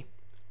company,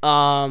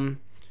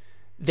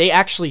 they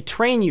actually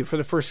train you for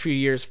the first few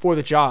years for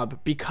the job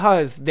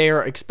because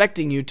they're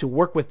expecting you to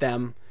work with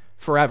them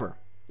forever.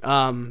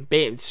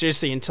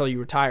 Seriously, until you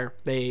retire.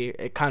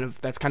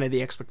 That's kind of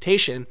the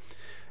expectation,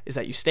 is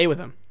that you stay with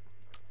them.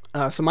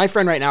 So my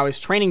friend right now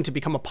is training to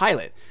become a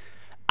pilot.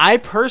 I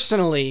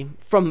personally,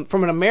 from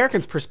an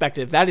American's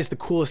perspective, that is the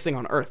coolest thing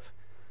on earth.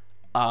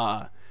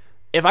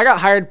 If I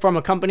got hired from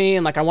a company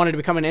and I wanted to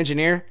become an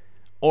engineer,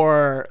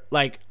 or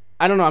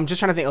I don't know, I'm just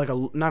trying to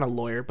think not a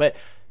lawyer, but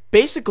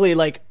basically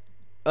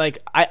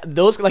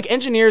those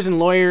engineers and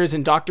lawyers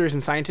and doctors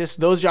and scientists,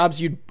 those jobs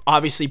you'd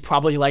obviously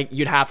probably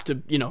you'd have to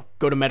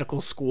go to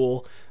medical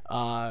school,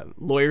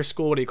 lawyer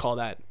school. What do you call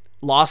that?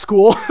 Law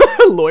school,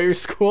 lawyer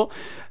school.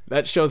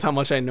 That shows how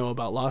much I know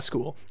about law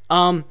school.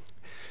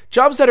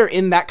 Jobs that are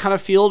in that kind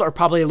of field are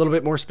probably a little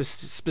bit more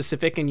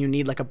specific, and you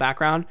need a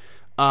background.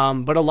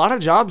 But a lot of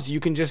jobs you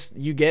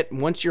get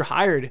once you're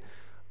hired,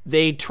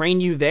 they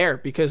train you there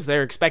because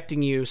they're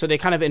expecting you. So they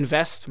kind of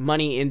invest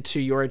money into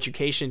your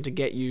education to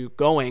get you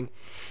going.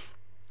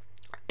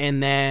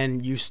 And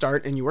then you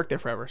start and you work there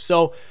forever.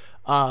 So,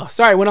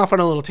 sorry, I went off on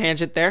a little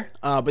tangent there.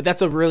 But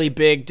that's a really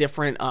big,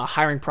 different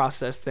hiring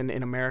process than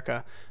in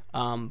America.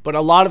 But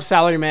a lot of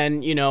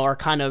salarymen, are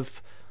kind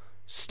of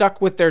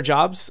stuck with their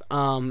jobs.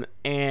 And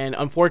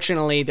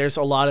unfortunately, there's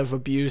a lot of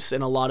abuse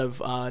and a lot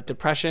of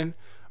depression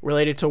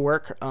related to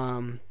work.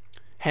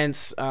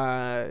 Hence,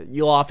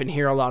 you'll often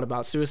hear a lot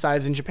about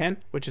suicides in Japan,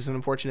 which is an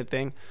unfortunate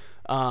thing.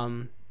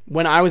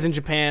 When I was in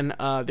Japan,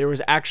 there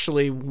was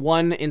actually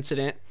one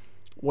incident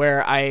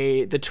where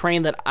the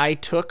train that I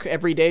took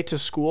every day to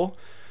school,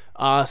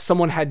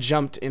 someone had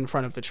jumped in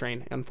front of the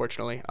train,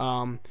 unfortunately.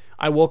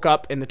 I woke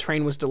up and the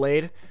train was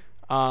delayed.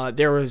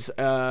 There was,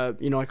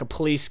 like a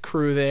police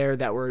crew there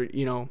that were,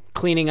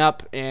 cleaning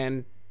up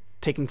and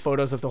taking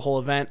photos of the whole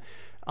event.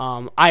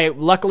 I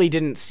luckily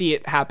didn't see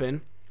it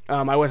happen.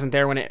 I wasn't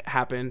there when it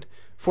happened,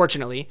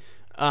 fortunately.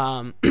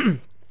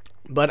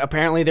 But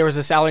apparently there was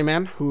a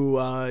salaryman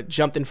who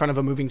jumped in front of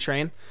a moving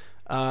train.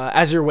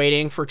 As you're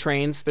waiting for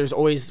trains, there's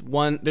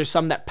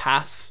some that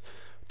pass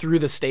through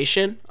the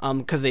station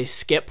because they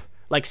skip.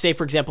 Like, say,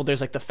 for example,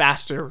 there's like the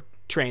faster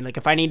train. Like,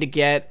 if I need to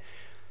get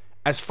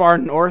as far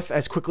north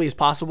as quickly as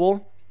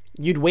possible,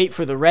 you'd wait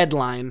for the red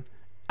line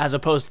as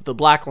opposed to the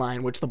black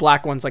line, which the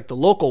black one's like the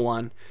local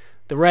one.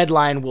 The red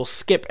line will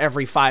skip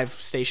every 5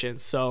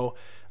 stations. So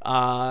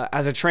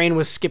as a train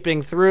was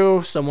skipping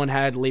through, someone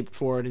had leaped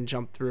forward and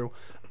jumped through.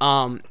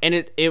 And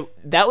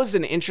that was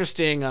an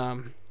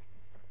interesting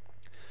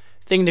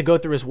thing to go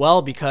through as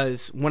well,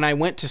 because when I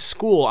went to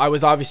school, I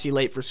was obviously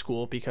late for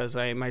school because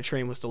my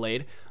train was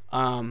delayed.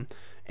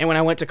 And when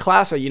I went to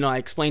class, I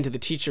explained to the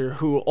teacher,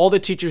 who all the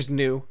teachers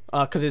knew,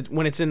 because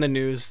when it's in the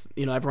news,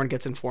 everyone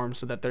gets informed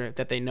so that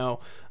they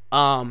know.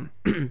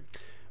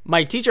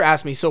 My teacher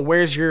asked me, "So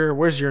where's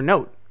your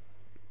note?"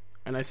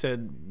 And I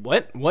said,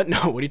 "What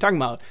note? What are you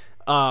talking about?"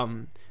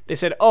 They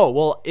said, "Oh,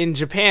 well, in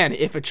Japan,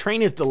 if a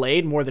train is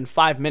delayed more than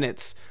 5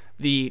 minutes,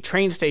 the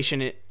train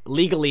station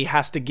legally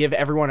has to give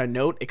everyone a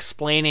note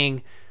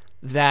explaining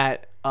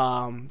that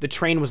the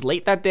train was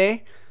late that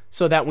day,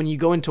 so that when you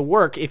go into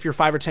work, if you're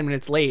 5 or 10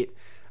 minutes late,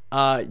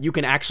 you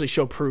can actually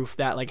show proof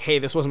that, like, hey,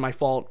 this wasn't my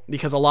fault,"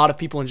 because a lot of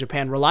people in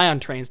Japan rely on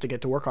trains to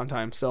get to work on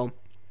time. So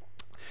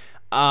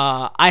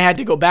I had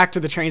to go back to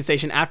the train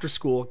station after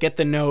school, get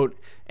the note,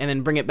 and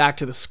then bring it back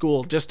to the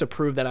school just to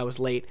prove that I was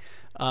late.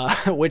 I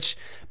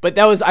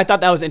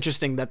thought that was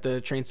interesting that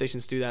the train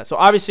stations do that. So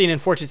obviously an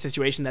unfortunate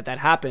situation that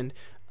happened.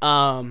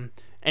 And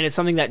it's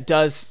something that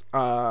does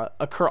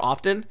occur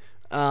often.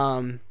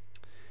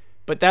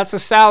 But that's a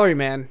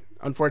salaryman,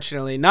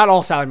 unfortunately. Not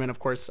all salarymen, of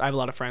course. I have a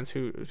lot of friends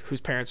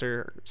whose parents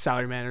are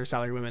salarymen or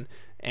salarywomen,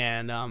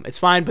 and it's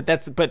fine. But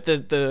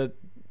the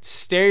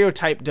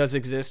stereotype does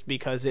exist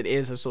because it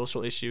is a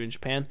social issue in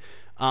Japan.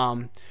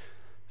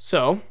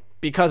 So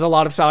because a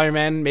lot of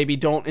salarymen maybe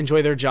don't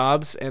enjoy their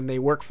jobs and they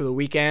work for the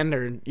weekend,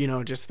 or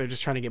they're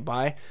just trying to get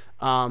by.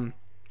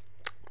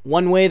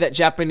 One way that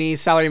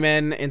Japanese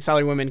salarymen and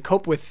salarywomen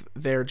cope with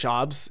their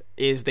jobs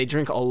is they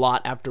drink a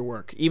lot after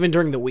work, even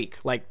during the week,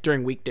 like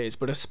during weekdays,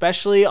 but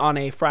especially on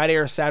a Friday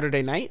or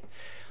Saturday night.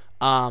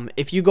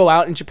 If you go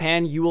out in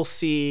Japan, you will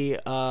see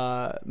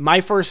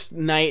my first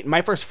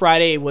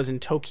Friday was in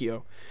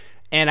Tokyo.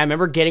 And I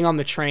remember getting on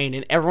the train,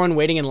 and everyone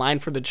waiting in line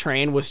for the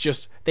train was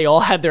just, they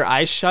all had their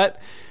eyes shut.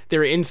 They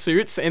were in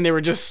suits, and they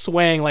were just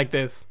swaying like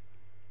this.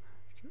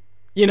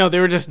 They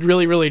were just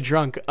really, really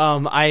drunk.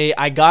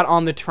 I got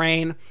on the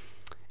train,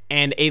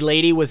 and a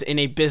lady was in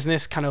a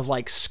business kind of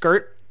like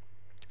skirt,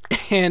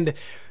 and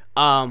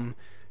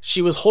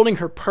she was holding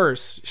her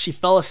purse. She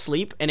fell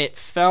asleep, and it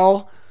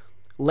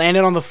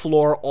landed on the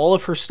floor. All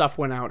of her stuff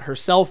went out. Her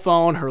cell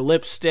phone, her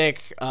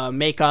lipstick,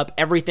 makeup,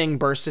 everything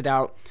bursted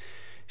out.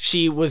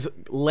 She was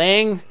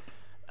laying,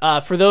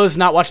 for those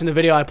not watching the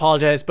video, I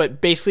apologize, but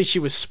basically she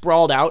was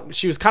sprawled out.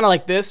 She was kind of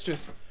like this,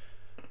 just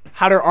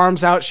had her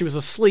arms out. She was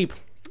asleep,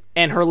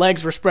 and her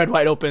legs were spread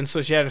wide open,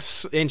 so she had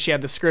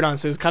the skirt on.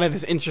 So it was kind of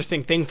this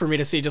interesting thing for me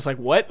to see, just like,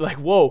 what? Like,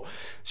 whoa,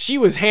 she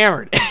was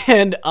hammered.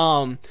 And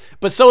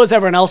but so was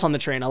everyone else on the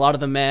train, a lot of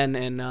the men,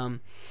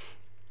 and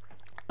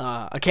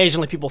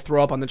occasionally people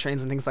throw up on the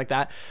trains and things like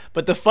that.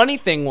 But the funny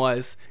thing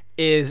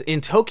is in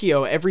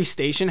Tokyo, every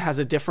station has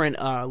a different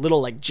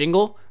little like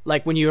jingle.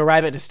 Like when you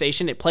arrive at a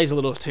station, it plays a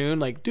little tune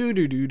like do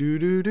do do do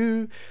do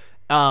do,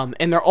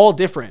 and they're all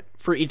different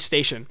for each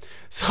station.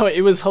 So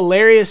it was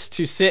hilarious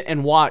to sit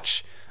and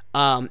watch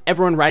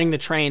everyone riding the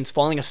trains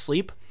falling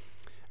asleep.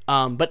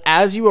 But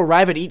as you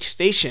arrive at each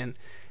station,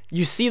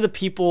 you see the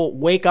people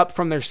wake up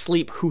from their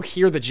sleep who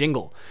hear the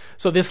jingle.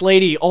 So this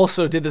lady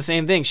also did the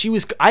same thing.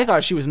 I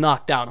thought she was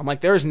knocked out. I'm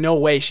like, there's no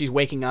way she's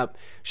waking up.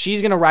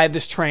 She's going to ride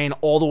this train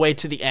all the way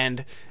to the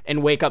end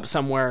and wake up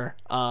somewhere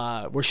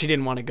where she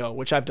didn't want to go,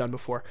 which I've done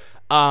before.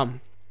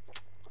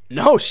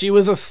 No, she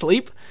was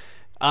asleep.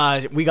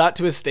 We got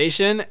to a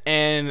station,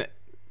 and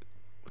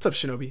what's up,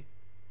 Shinobi?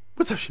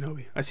 What's up,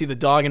 Shinobi? I see the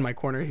dog in my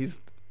corner.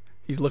 He's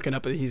looking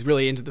up. He's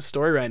really into the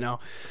story right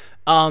now.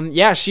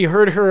 Yeah, she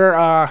heard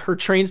her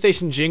train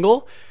station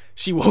jingle.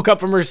 She woke up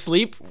from her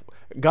sleep,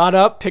 got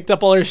up, picked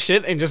up all her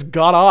shit, and just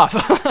got off.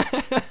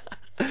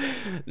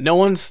 No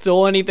one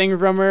stole anything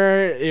from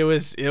her. It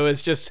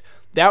was just,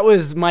 that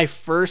was my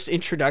first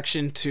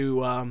introduction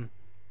to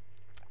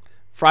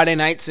Friday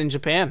nights in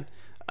Japan.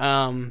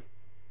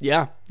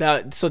 Yeah,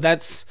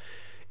 that's,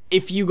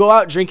 if you go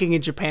out drinking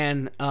in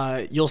Japan,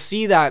 you'll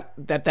see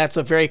that's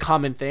a very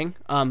common thing,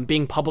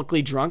 being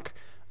publicly drunk.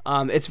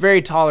 It's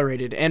very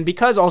tolerated. And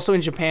because also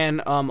in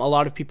Japan, a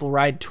lot of people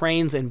ride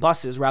trains and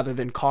buses rather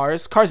than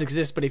cars. Cars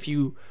exist, but if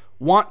you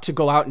want to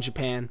go out in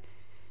Japan,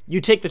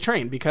 you take the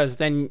train, because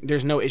then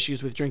there's no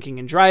issues with drinking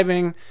and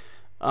driving,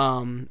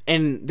 and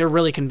they're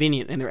really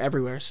convenient and they're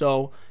everywhere.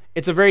 So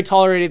it's a very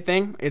tolerated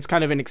thing. It's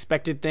kind of an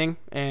expected thing,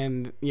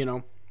 and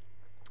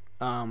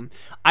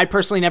I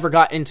personally never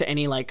got into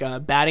any like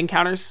bad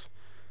encounters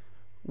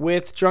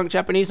with drunk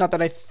Japanese. Not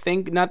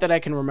that I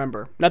can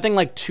remember. Nothing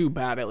like too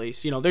bad, at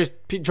least. There's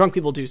drunk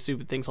people do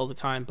stupid things all the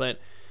time, but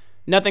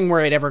nothing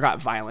where it ever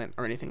got violent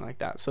or anything like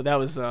that. So that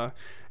was an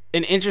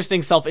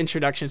interesting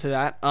self-introduction to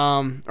that,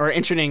 or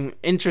interesting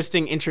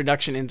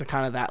introduction into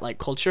kind of that like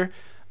culture.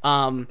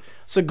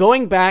 So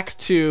going back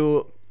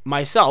to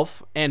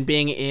myself and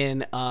being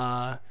in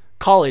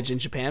college in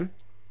Japan,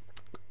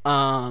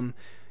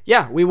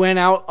 we went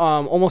out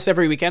almost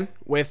every weekend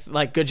with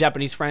like good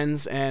Japanese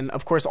friends, and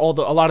of course a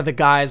lot of the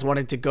guys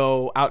wanted to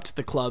go out to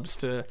the clubs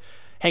to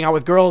hang out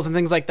with girls and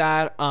things like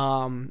that,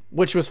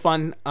 which was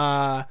fun.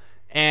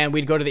 And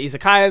we'd go to the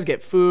izakayas,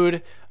 get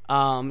food.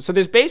 So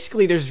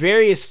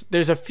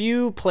there's a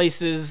few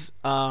places,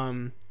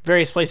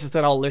 various places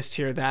that I'll list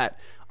here that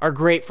are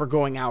great for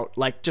going out,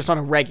 like just on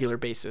a regular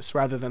basis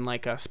rather than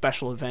like a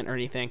special event or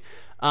anything.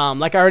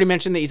 Like I already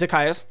mentioned, the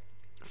izakayas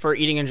for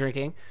eating and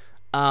drinking.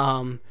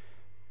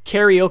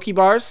 Karaoke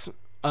bars,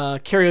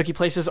 karaoke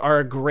places are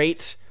a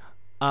great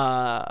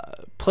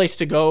place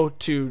to go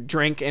to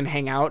drink and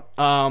hang out,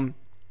 and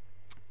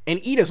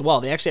eat as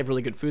well. They actually have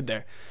really good food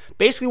there.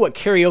 Basically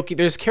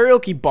there's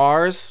karaoke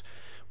bars,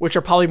 which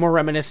are probably more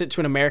reminiscent to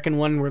an American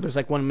one, where there's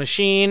like one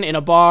machine in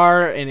a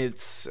bar and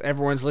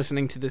everyone's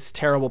listening to this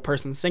terrible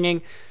person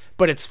singing,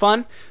 but it's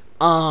fun.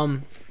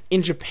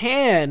 In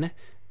Japan,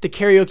 the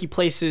karaoke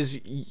places,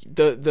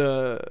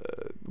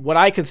 what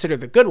I consider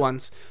the good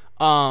ones,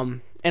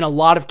 and a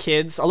lot of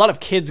kids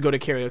go to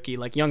karaoke,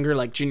 like younger,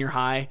 like junior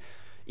high,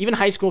 even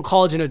high school,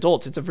 college, and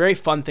adults. It's a very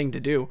fun thing to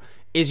do.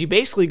 Is you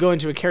basically go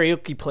into a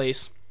karaoke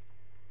place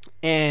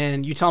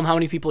and you tell them how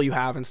many people you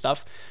have and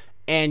stuff,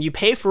 and you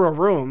pay for a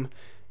room,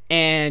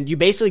 and you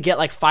basically get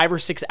like 5 or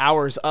 6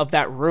 hours of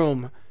that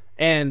room,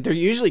 and they're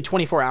usually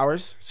 24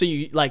 hours. So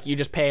you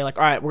just pay like,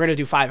 all right, we're going to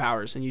do 5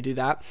 hours, and you do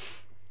that.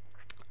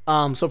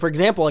 So for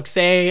example, like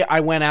say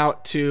I went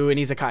out to an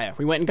izakaya,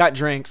 we went and got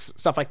drinks,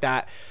 stuff like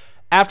that.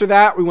 After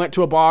that, we went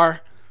to a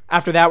bar.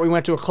 After that, we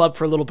went to a club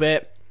for a little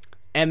bit,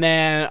 and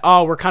then,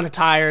 we're kind of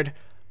tired,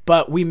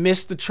 but we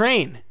missed the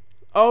train.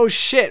 Oh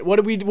shit, what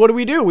do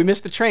we do? We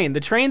missed the train. The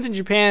trains in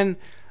Japan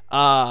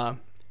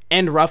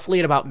end roughly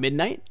at about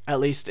midnight. At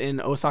least in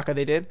Osaka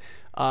they did.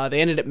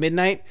 They ended at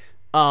midnight.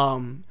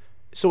 So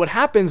what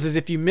happens is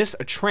if you miss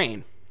a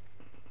train,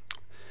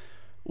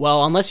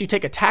 well, unless you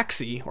take a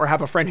taxi or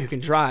have a friend who can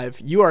drive,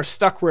 you are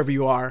stuck wherever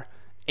you are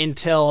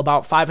until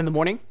about 5 in the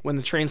morning when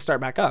the trains start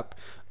back up.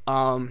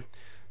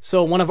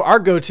 So one of our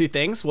go-to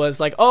things was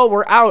like,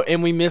 we're out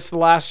and we missed the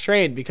last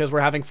train because we're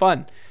having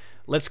fun.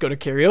 Let's go to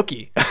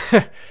karaoke.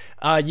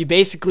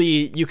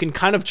 You can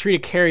kind of treat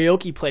a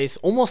karaoke place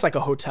almost like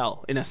a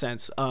hotel in a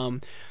sense.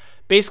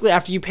 Basically,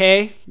 after you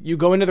pay, you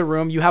go into the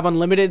room. You have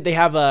unlimited. They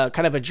have a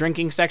kind of a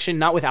drinking section,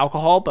 not with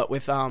alcohol, but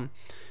with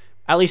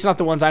at least not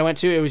the ones I went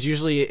to.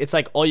 It's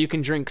like all you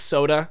can drink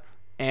soda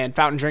and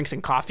fountain drinks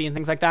and coffee and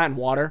things like that, and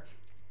water.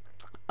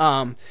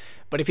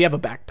 But if you have a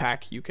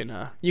backpack, you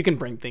can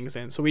bring things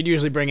in. So we'd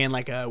usually bring in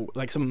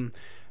some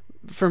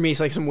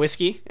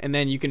whiskey, and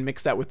then you can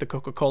mix that with the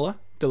Coca-Cola.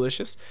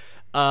 Delicious.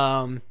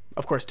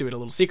 Of course, do it a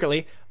little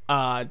secretly.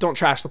 Don't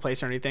trash the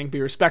place or anything.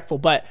 Be respectful.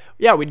 But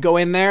yeah, we'd go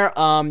in there.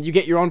 You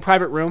get your own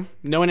private room.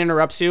 No one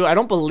interrupts you. I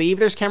don't believe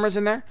there's cameras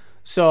in there,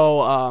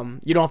 so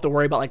you don't have to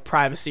worry about like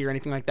privacy or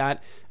anything like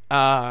that.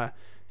 So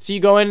you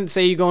go in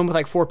with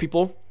like 4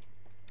 people.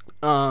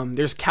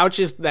 There's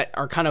couches that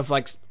are kind of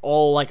like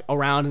all like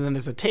around, and then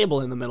there's a table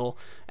in the middle,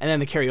 and then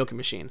the karaoke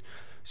machine.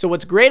 So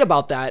what's great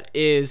about that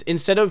is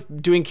instead of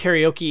doing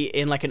karaoke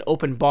in like an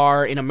open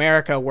bar in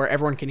America where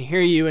everyone can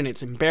hear you and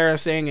it's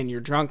embarrassing and you're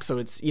drunk, so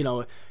it's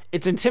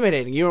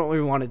intimidating. You don't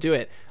really want to do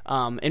it.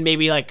 And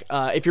maybe like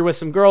if you're with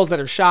some girls that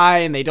are shy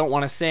and they don't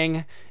want to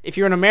sing, if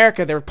you're in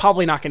America, they're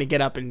probably not going to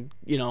get up and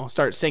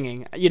start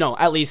singing.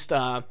 At least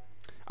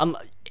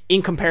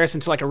in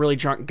comparison to like a really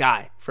drunk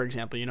guy, for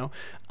example.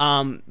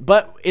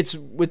 But it's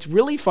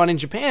really fun in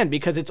Japan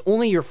because it's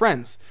only your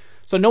friends.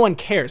 So no one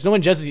cares. No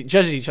one judges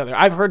each other.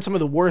 I've heard some of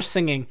the worst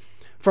singing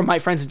from my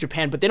friends in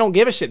Japan, but they don't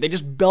give a shit. They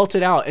just belt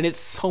it out, and it's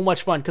so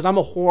much fun because I'm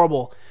a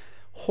horrible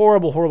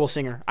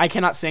singer. I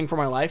cannot sing for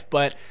my life,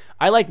 but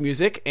I like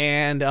music,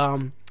 and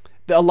a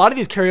lot of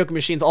these karaoke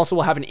machines also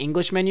will have an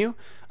English menu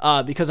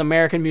because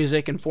American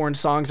music and foreign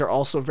songs are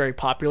also very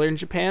popular in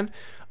Japan.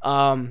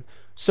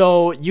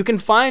 So you can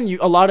find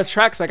a lot of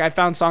tracks. Like I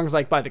found songs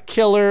like by The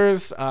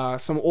Killers,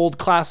 some old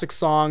classic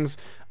songs,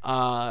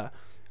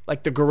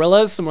 like the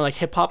Gorillaz, some more like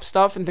hip hop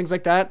stuff and things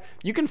like that.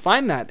 You can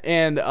find that,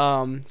 and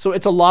so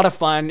it's a lot of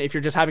fun. If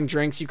you're just having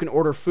drinks, you can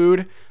order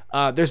food.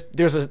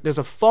 There's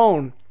a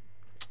phone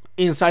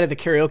inside of the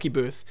karaoke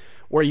booth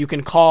where you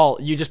can call.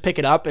 You just pick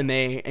it up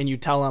and you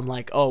tell them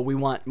like, oh, we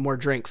want more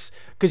drinks,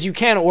 because you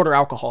can order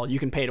alcohol. You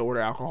can pay to order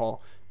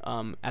alcohol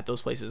at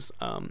those places.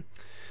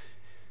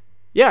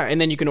 Yeah,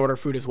 and then you can order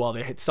food as well.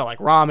 They sell like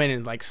ramen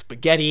and like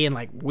spaghetti and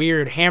like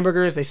weird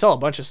hamburgers. They sell a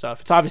bunch of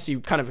stuff. It's obviously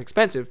kind of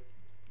expensive.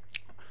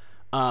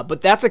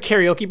 But that's a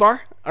karaoke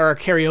bar, or a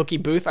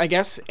karaoke booth, I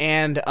guess.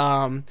 And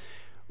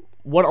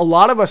what a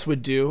lot of us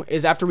would do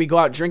is after we go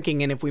out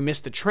drinking and if we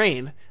miss the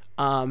train,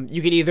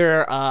 you could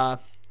either,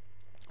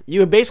 you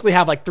would basically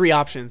have like three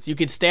options. You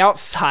could stay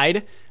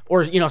outside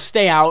or,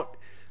 stay out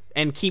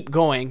and keep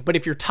going. But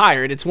if you're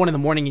tired, it's 1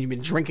 a.m. and you've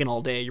been drinking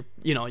all day,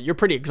 you're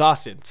pretty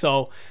exhausted.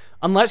 So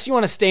unless you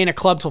want to stay in a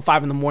club till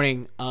 5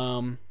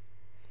 a.m,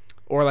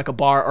 or like a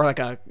bar, or like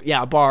a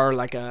bar, or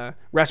like a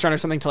restaurant or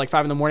something till like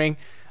 5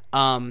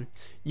 a.m,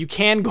 you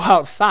can go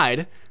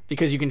outside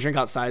because you can drink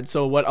outside.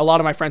 So what a lot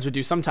of my friends would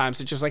do sometimes,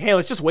 it's just like, hey,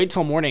 let's just wait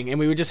till morning, and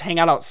we would just hang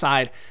out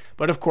outside.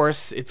 But of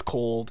course, it's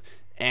cold.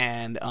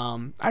 And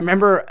I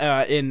remember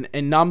in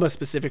Namba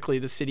specifically,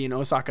 the city in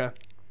Osaka,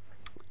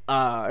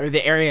 or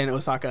the area in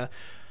Osaka,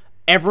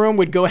 everyone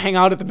would go hang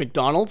out at the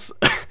McDonald's.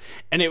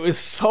 And it was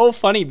so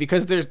funny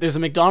because there's a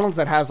McDonald's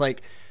that has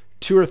like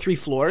 2 or 3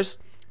 floors,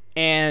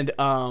 and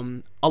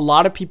a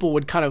lot of people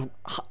would kind of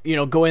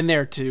go in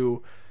there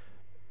to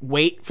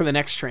wait for the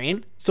next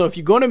train. So if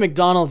you go to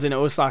McDonald's in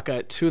Osaka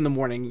at 2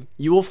 a.m,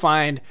 you will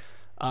find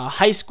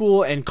high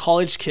school and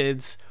college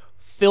kids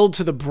filled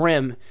to the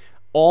brim,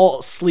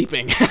 all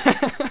sleeping.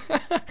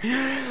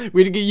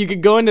 You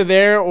could go into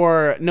there,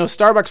 or no,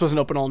 Starbucks wasn't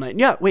open all night.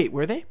 Yeah, wait,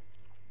 were they?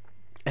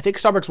 I think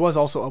Starbucks was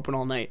also open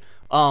all night.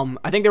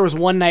 I think there was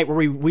one night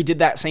where we did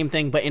that same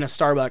thing, but in a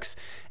Starbucks.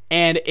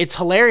 And it's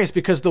hilarious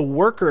because the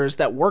workers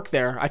that work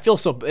there, I feel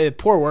so,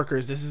 poor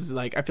workers, this is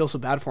like, I feel so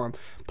bad for them.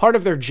 Part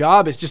of their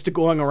job is just to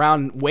going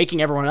around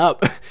waking everyone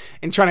up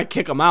and trying to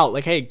kick them out.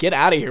 Like, hey, get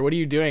out of here. What are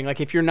you doing?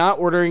 Like, if you're not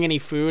ordering any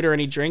food or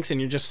any drinks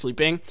and you're just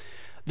sleeping,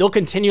 they'll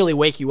continually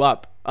wake you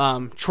up,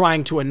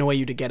 trying to annoy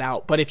you to get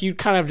out. But if you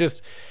kind of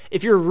just,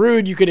 if you're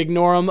rude, you could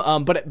ignore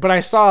them. But I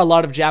saw a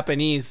lot of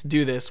Japanese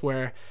do this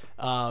where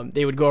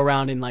they would go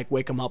around and like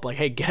wake them up, like,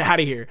 hey, get out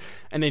of here,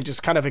 and then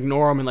just kind of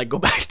ignore them and like go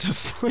back to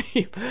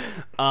sleep.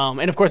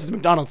 And of course it's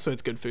McDonald's, so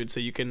it's good food. So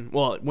you can,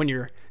 well, when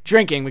you're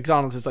drinking,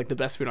 McDonald's is like the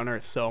best food on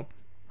earth. So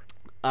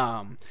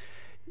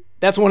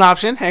that's one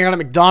option, hang out at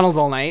McDonald's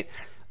all night.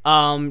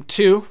 2,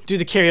 do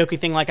the karaoke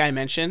thing like I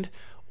mentioned,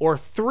 or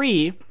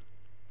 3,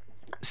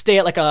 stay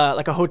at like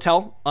a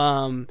hotel.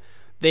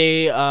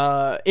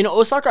 In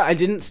Osaka, I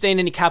didn't stay in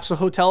any capsule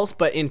hotels,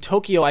 but in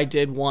Tokyo, I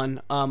did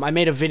one. I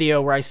made a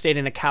video where I stayed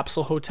in a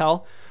capsule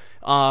hotel.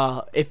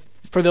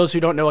 For those who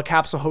don't know, a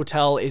capsule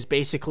hotel is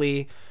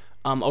basically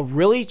a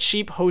really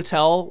cheap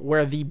hotel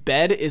where the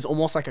bed is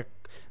almost like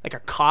a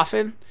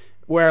coffin,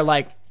 where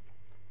like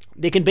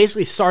they can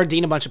basically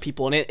sardine a bunch of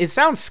people. And it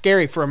sounds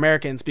scary for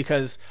Americans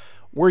because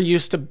we're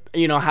used to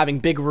having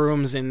big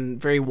rooms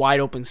and very wide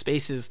open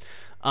spaces.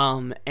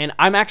 And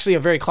I'm actually a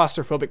very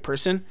claustrophobic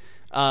person.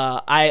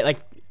 As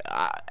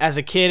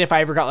a kid, if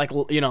I ever got like,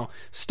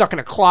 stuck in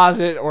a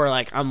closet, or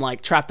like I'm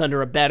like trapped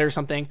under a bed or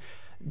something,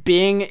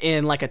 being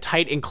in like a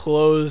tight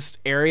enclosed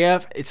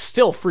area, it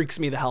still freaks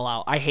me the hell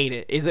out. I hate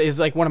it. It is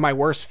like one of my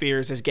worst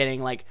fears is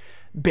getting like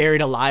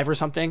buried alive or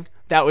something.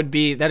 That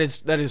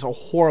is a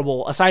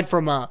horrible, aside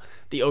from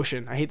the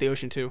ocean. I hate the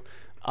ocean too.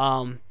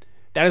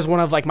 That is one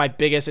of like my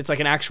biggest, it's like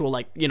an actual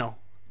like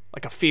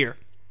a fear.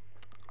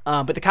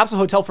 But the capsule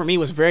hotel for me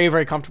was very,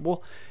 very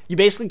comfortable. You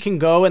basically can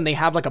go and they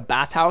have like a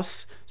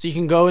bathhouse. So you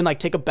can go and like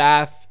take a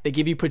bath. They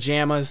give you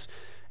pajamas.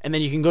 And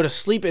then you can go to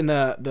sleep in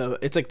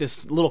it's like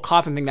this little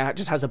coffin thing that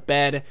just has a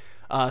bed,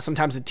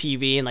 sometimes a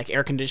TV and like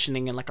air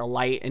conditioning and like a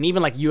light and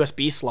even like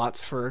USB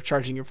slots for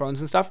charging your phones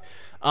and stuff.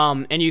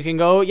 And you can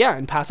go,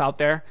 and pass out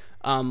there.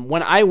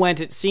 When I went,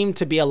 it seemed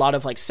to be a lot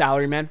of like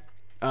salarymen.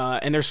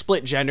 And they're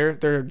split gender.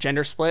 They're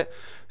gender split.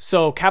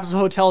 So capsule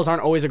hotels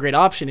aren't always a great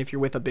option if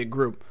you're with a big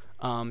group.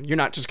 You're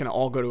not just going to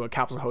all go to a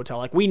capsule hotel.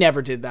 Like we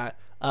never did that.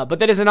 But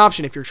that is an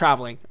option if you're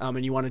traveling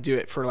and you want to do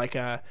it for like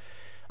a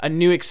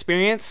new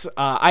experience.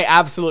 I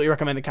absolutely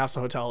recommend the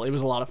capsule hotel. It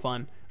was a lot of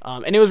fun.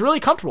 And it was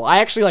really comfortable. I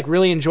actually like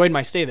really enjoyed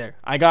my stay there.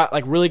 I got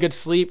like really good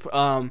sleep.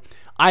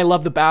 I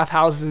love the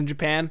bathhouses in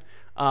Japan.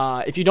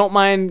 If you don't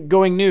mind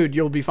going nude,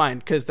 you'll be fine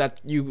because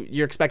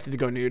you're expected to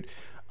go nude.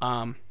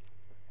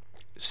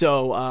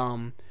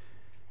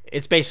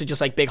 It's basically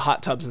just like big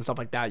hot tubs and stuff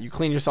like that. You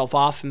clean yourself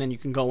off and then you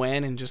can go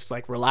in and just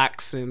like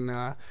relax and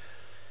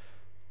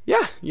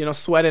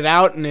sweat it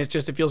out, and it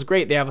feels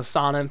great. They have a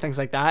sauna and things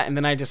like that. And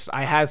then I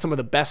had some of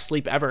the best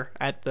sleep ever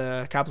at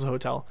the capsule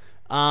hotel.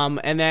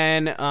 And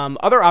then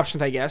other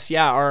options, I guess,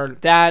 are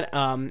that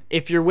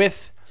if you're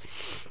with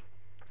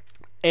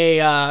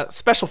a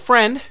special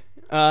friend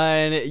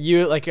and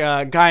you like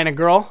a guy and a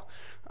girl,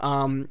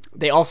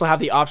 they also have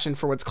the option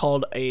for what's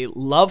called a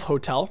love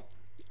hotel.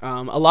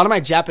 A lot of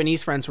my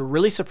Japanese friends were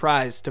really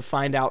surprised to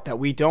find out that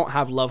we don't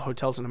have love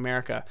hotels in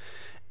America,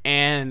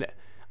 and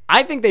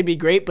I think they'd be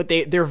great, but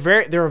they're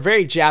a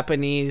very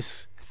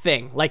Japanese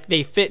thing. Like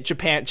they fit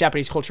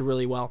Japanese culture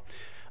really well.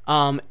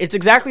 It's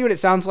exactly what it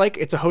sounds like.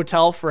 It's a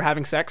hotel for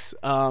having sex.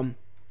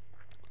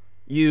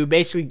 You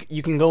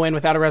can go in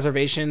without a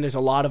reservation. There's a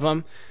lot of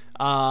them.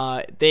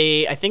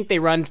 I think they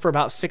run for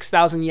about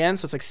 6,000 yen,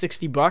 so it's like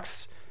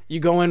 $60. You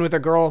go in with a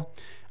girl.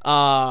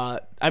 I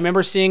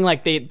remember seeing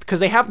like because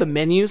they have the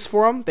menus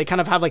for them. They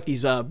kind of have like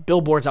these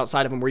billboards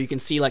outside of them where you can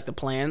see like the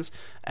plans.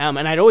 And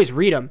I'd always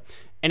read them.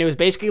 And it was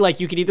basically like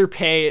you could either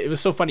pay. It was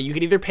so funny. You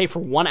could either pay for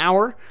 1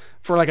 hour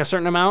for like a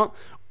certain amount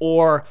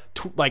or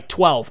like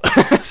 12.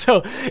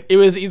 So it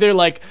was either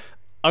like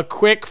a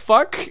quick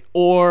fuck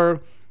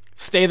or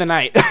stay the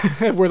night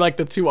were like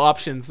the two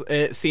options.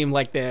 It seemed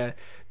like to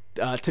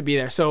be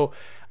there. So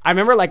I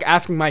remember like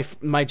asking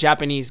my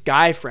Japanese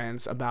guy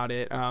friends about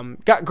it.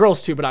 Got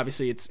girls too, but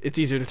obviously it's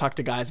easier to talk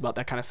to guys about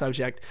that kind of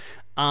subject.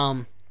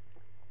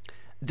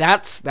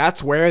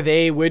 That's where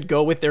they would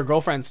go with their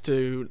girlfriends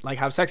to like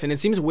have sex. And it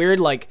seems weird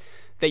like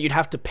that you'd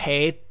have to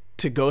pay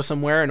to go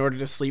somewhere in order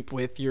to sleep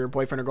with your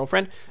boyfriend or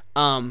girlfriend.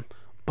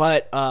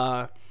 But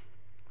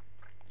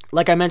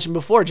like I mentioned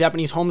before,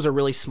 Japanese homes are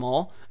really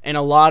small, and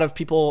a lot of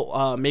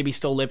people maybe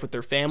still live with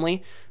their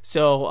family.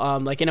 So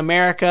like in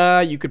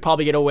America, you could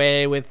probably get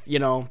away with,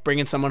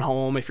 bringing someone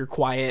home if you're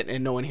quiet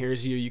and no one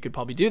hears you. You could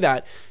probably do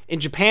that. In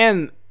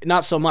Japan,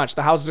 not so much.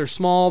 The houses are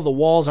small. The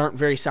walls aren't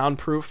very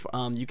soundproof.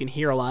 You can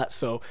hear a lot.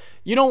 So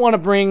you don't want to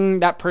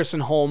bring that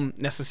person home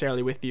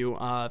necessarily with you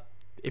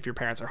if your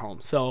parents are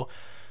home. So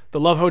the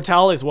love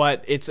hotel is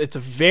it's a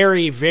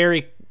very,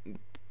 very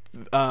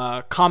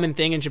common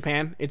thing in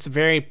Japan. It's a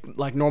very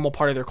like normal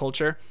part of their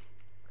culture.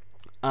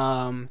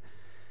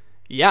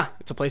 Yeah,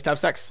 it's a place to have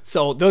sex.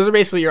 So those are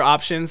basically your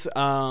options. Did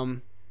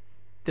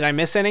I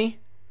miss any?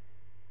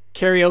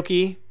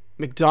 Karaoke,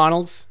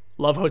 McDonald's,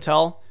 love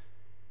hotel.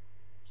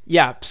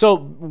 Yeah,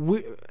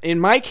 so in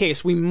my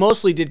case, we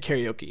mostly did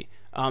karaoke.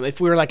 If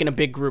we were like in a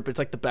big group, it's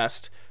like the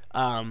best.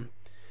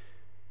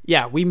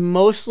 Yeah, we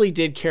mostly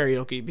did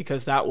karaoke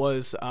because that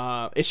was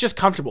it's just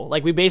comfortable.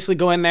 Like we basically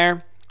go in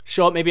there,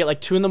 show up maybe at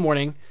like 2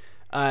 a.m,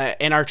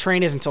 and our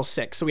train is until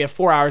 6, so we have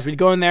 4 hours. We'd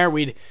go in there,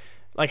 we'd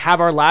like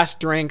have our last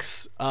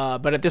drinks,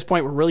 but at this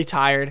point we're really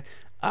tired.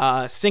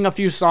 Sing a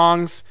few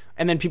songs,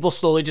 and then people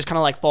slowly just kind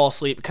of like fall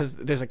asleep because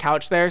there's a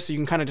couch there, so you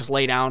can kind of just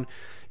lay down.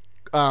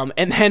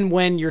 And then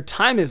when your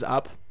time is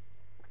up,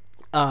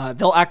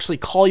 they'll actually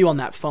call you on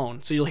that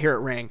phone, so you'll hear it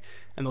ring,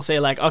 and they'll say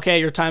like, "Okay,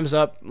 your time's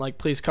up. Like,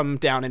 please come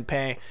down and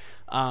pay."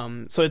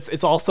 So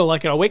it's also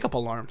like a wake up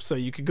alarm, so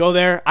you could go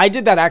there. I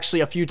did that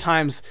actually a few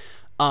times.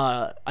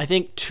 I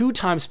think 2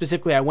 times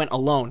specifically I went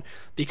alone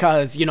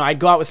because, I'd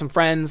go out with some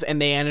friends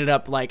and they ended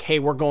up like, hey,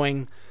 we're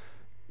going,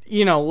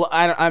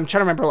 I'm trying to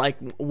remember like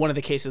one of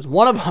the cases.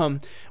 One of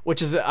them,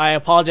 which is, I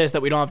apologize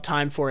that we don't have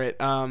time for it.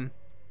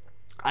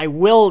 I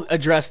will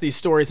address these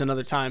stories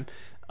another time.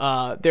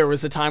 There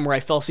was a time where I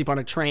fell asleep on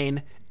a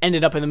train,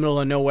 ended up in the middle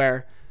of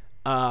nowhere,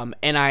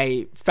 and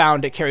I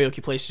found a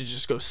karaoke place to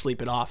just go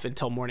sleep it off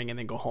until morning and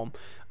then go home.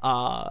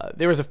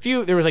 There was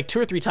like 2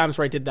 or 3 times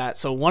where I did that.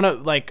 So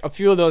a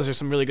few of those are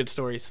some really good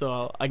stories.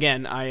 So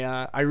again,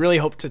 I really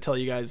hope to tell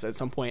you guys at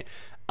some point,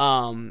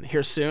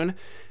 here soon.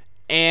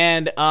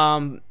 And,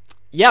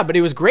 yeah, but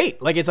it was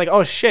great. Like, it's like,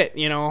 oh shit,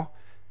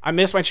 I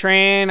missed my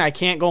train. I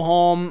can't go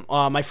home.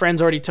 My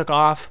friends already took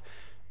off.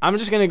 I'm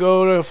just going to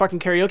go to a fucking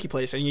karaoke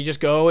place. And you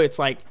just go, it's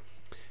like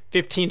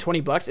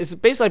 $15-20. It's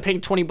basically like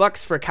paying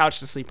 $20 for a couch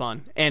to sleep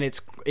on. And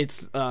it's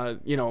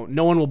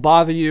no one will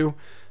bother you.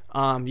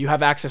 You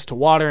have access to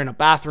water and a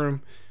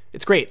bathroom.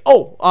 It's great.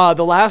 Oh,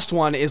 the last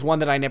one is one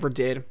that I never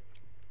did,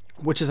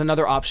 which is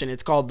another option.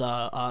 It's called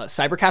the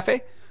cyber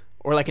cafe,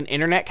 or like an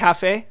internet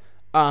cafe.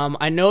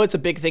 I know it's a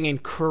big thing in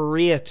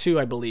Korea too,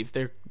 I believe.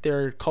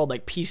 They're called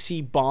like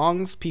PC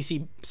bongs,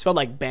 PC spelled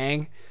like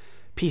bang,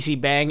 PC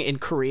bang in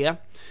Korea.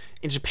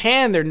 In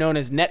Japan, they're known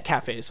as net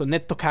cafes, so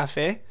netto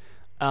cafe.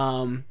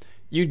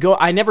 You'd go.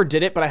 I never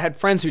did it, but I had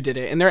friends who did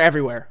it, and they're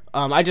everywhere.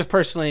 I just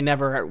personally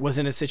never was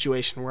in a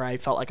situation where I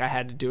felt like I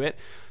had to do it.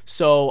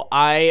 So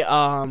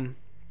I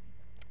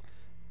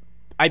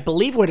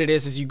believe what it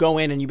is you go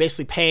in and you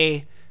basically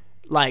pay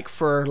like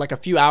for like a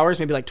few hours,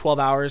 maybe like 12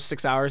 hours,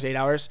 6 hours, 8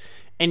 hours,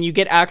 and you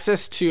get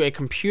access to a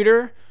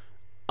computer,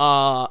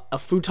 a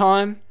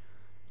futon,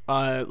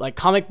 like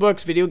comic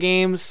books, video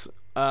games,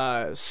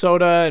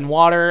 soda and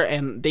water,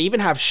 and they even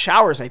have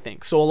showers, I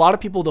think. So a lot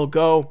of people, they'll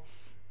go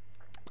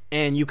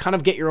and you kind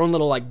of get your own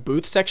little like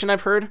booth section,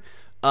 I've heard,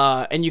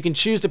 and you can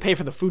choose to pay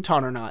for the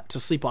futon or not to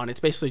sleep on. It's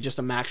basically just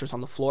a mattress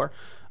on the floor,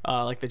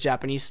 like the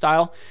Japanese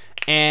style,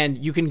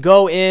 and you can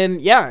go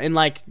in, and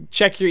like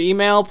check your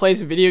email, play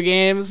some video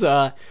games.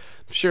 I'm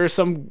sure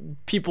some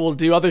people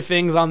do other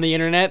things on the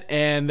internet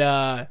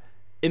and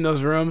in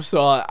those rooms,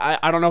 so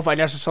I don't know if I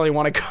necessarily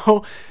want to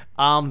go,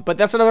 but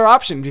that's another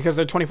option because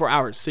they're 24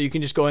 hours, so you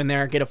can just go in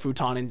there, get a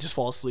futon, and just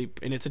fall asleep,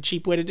 and it's a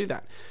cheap way to do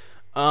that.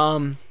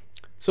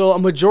 So a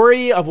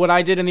majority of what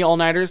I did in the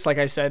all-nighters, like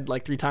I said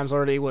like 3 times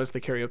already, was the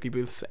karaoke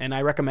booths, and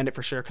I recommend it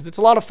for sure because it's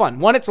a lot of fun.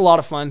 One, it's a lot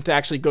of fun to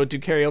actually go do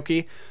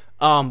karaoke,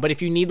 but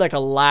if you need like a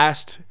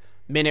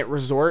last-minute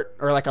resort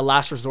or like a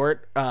last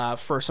resort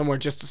for somewhere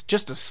just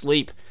to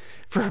sleep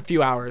for a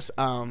few hours,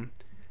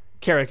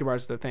 karaoke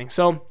bars is the thing.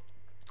 So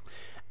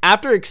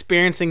after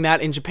experiencing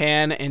that in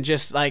Japan and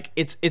just like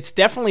it's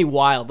definitely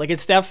wild. Like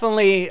it's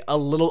definitely a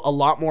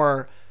lot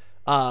more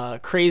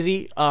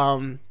crazy.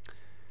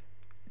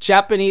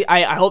 Japanese,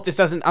 I hope this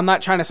doesn't, I'm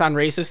not trying to sound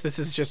racist. This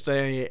is just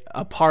a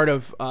part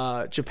of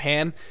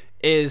Japan,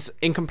 is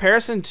in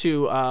comparison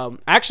to,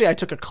 actually I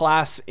took a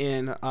class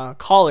in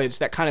college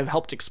that kind of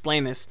helped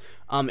explain this.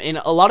 In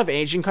a lot of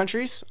Asian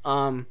countries,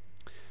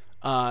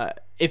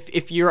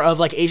 if you're of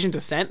like Asian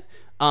descent,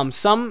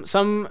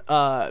 some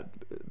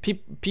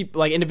people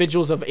like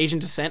individuals of Asian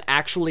descent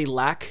actually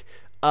lack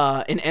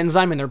an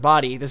enzyme in their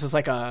body. This is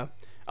like a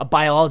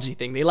biology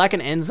thing. They lack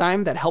an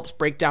enzyme that helps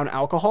break down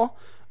alcohol.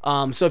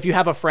 So if you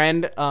have a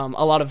friend,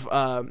 a lot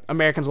of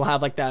Americans will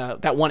have like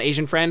that one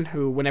Asian friend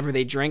who, whenever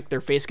they drink, their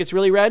face gets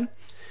really red.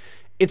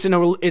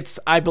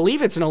 I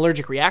believe it's an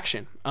allergic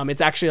reaction.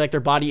 It's actually like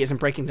their body isn't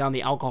breaking down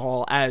the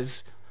alcohol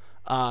as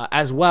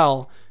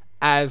well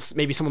as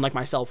maybe someone like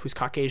myself who's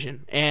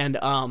Caucasian. And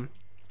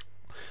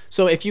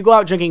so if you go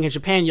out drinking in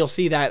Japan, you'll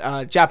see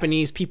that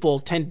Japanese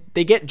people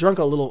they get drunk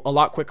a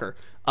lot quicker.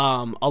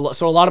 So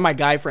a lot of my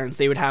guy friends,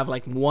 they would have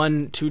like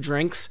 1-2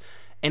 drinks,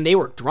 and they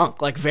were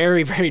drunk, like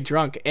very, very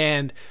drunk.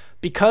 And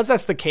because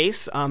that's the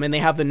case, and they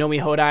have the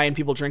nomi hodai and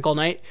people drink all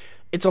night,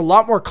 it's a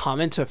lot more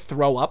common to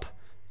throw up,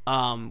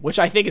 which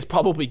I think is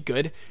probably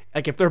good.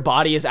 Like if their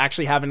body is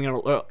actually having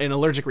an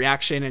allergic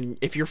reaction, and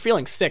if you're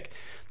feeling sick,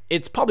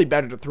 it's probably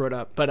better to throw it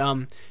up. But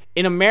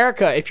in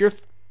America, if you're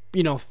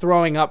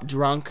throwing up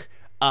drunk,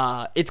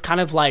 it's kind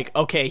of like,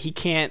 okay, he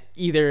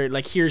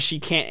or she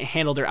can't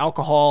handle their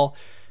alcohol.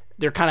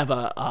 They're kind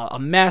of a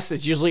mess.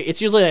 It's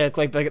usually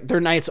like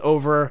their night's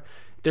over.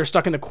 They're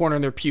stuck in the corner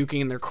and they're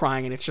puking and they're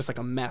crying, and it's just like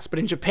a mess. But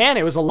in Japan,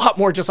 it was a lot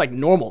more just like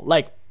normal.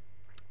 Like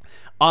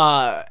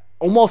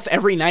almost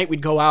every night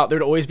we'd go out,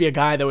 there'd always be a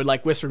guy that would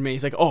like whisper to me.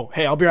 He's like, "Oh,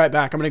 hey, I'll be right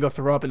back. I'm gonna go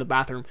throw up in the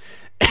bathroom."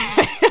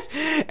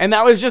 And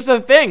that was just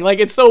a thing. Like,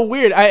 it's so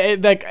weird.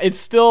 It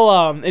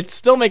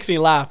still makes me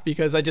laugh,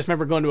 because I just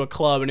remember going to a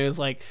club, and it was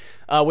like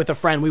with a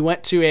friend. We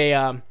went to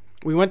a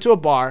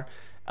bar.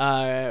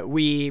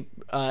 We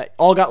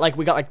got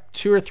like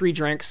 2 or 3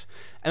 drinks,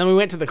 and then we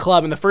went to the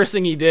club, and the first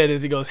thing he did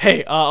is he goes,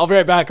 "Hey, I'll be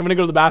right back. I'm gonna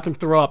go to the bathroom,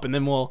 throw up, and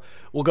then we'll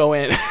go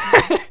in."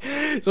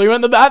 So he went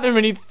in the bathroom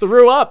and he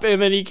threw up,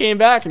 and then he came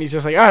back and he's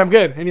just like, "All right, I'm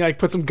good." And he like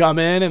put some gum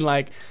in, and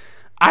like,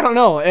 I don't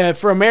know.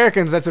 For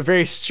Americans, that's a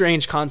very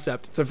strange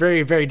concept. It's a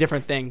very, very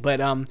different thing.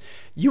 But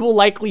you will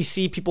likely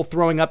see people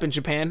throwing up in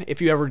Japan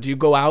if you ever do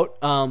go out.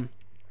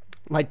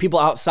 Like people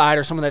outside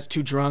or someone that's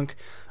too drunk.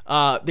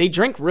 They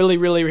drink really,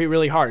 really,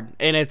 really hard.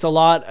 And it's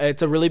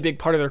a really big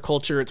part of their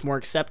culture. It's more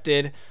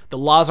accepted. The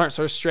laws aren't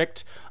so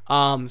strict.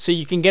 So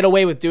you can get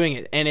away with doing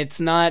it. And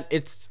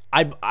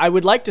I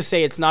would like to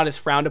say it's not as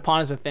frowned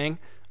upon as a thing.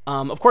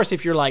 Of course,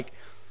 if you're like,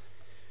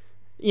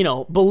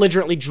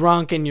 belligerently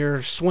drunk and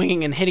you're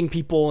swinging and hitting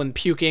people and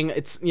puking,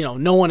 it's,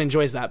 no one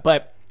enjoys that.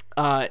 But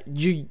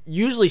you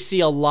usually see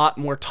a lot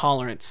more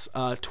tolerance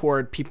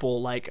toward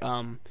people like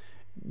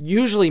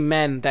usually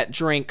men that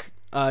drink,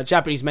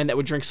 Japanese men that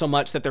would drink so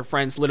much that their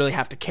friends literally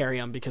have to carry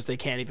them because they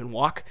can't even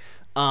walk.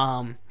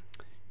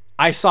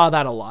 I saw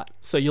that a lot.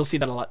 So you'll see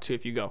that a lot too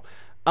if you go.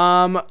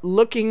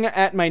 Looking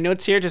at my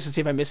notes here just to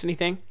see if I miss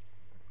anything.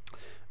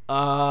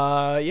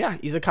 Yeah,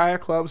 izakaya,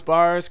 clubs,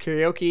 bars,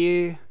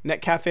 karaoke,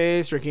 net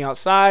cafes, drinking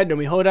outside,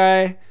 nomi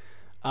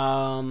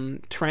hodai,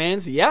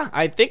 trans. Yeah,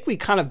 I think we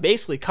kind of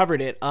basically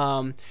covered it.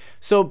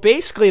 So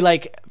basically,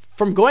 like,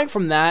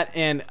 from that,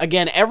 and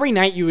again, every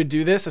night you would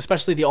do this,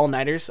 especially the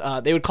all-nighters.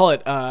 They would call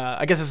it,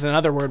 I guess it's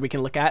another word we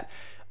can look at.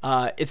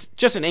 It's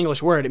just an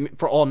English word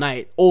for all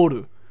night.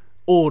 Oru.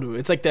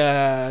 It's like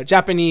the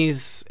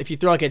Japanese, if you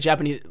throw like a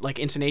Japanese like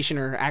intonation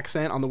or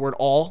accent on the word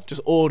all,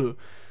 just oru.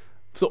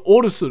 So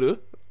oru suru.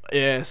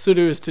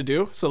 Suru is to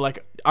do. So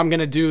like, I'm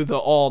gonna do the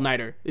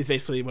all-nighter is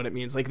basically what it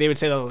means. Like they would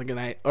say that all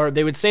night, or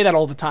they would say that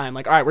all the time.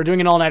 Like, all right, we're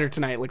doing an all-nighter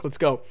tonight. Like, let's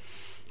go.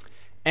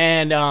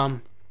 And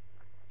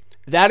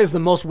that is the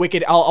most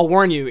wicked. I'll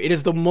warn you, it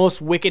is the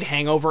most wicked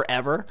hangover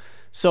ever.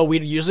 So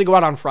we'd usually go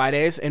out on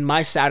Fridays, and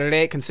my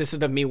Saturday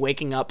consisted of me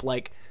waking up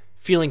like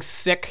feeling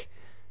sick,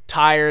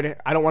 tired.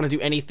 I don't want to do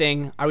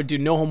anything. I would do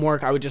no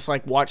homework. I would just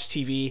like watch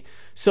TV.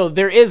 So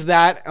there is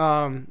that.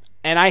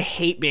 And I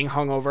hate being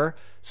hungover.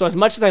 So as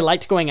much as I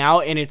liked going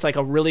out, and it's like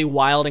a really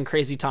wild and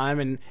crazy time,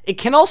 and it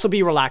can also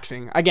be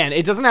relaxing. Again,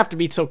 it doesn't have to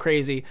be so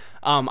crazy.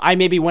 I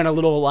maybe went a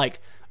little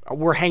like,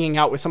 we're hanging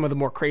out with some of the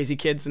more crazy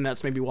kids, and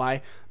that's maybe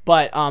why.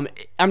 But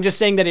I'm just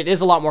saying that it is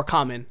a lot more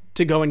common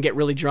to go and get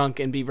really drunk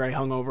and be very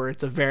hungover.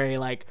 It's a very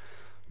like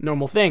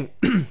normal thing.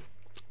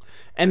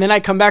 And then I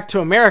come back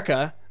to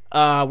America,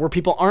 where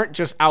people aren't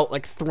just out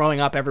like throwing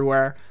up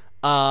everywhere.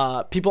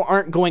 People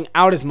aren't going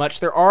out as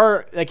much. There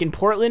are, like in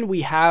Portland,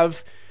 we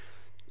have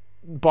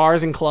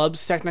bars and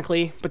clubs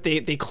technically, but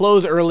they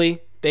close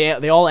early.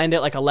 They all end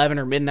at like 11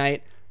 or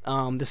midnight.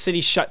 The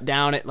city's shut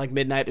down at like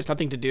midnight. There's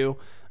nothing to do.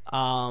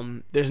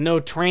 There's no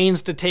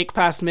trains to take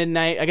past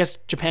midnight. I guess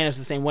Japan is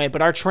the same way,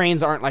 but our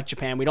trains aren't like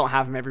Japan. We don't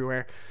have them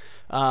everywhere.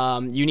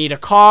 You need a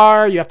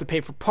car. You have to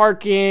pay for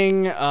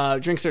parking.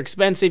 Drinks are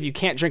expensive. You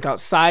can't drink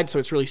outside, so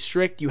it's really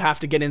strict. You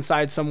have to get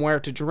inside somewhere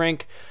to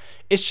drink.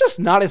 it's just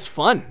not as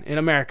fun in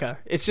America.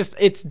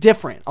 It's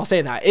different. I'll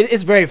say that.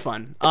 It's very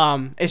fun.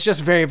 It's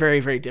just very,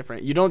 very, very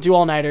different. You don't do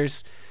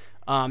all-nighters.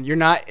 You're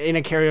not in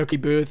a karaoke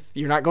booth.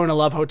 You're not going to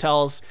love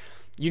hotels.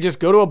 You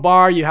just go to a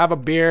bar, you have a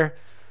beer,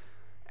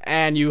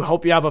 and you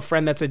hope you have a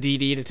friend that's a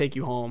DD to take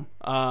you home.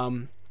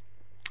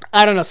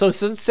 I don't know. So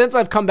since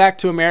I've come back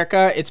to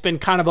America, it's been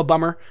kind of a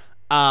bummer.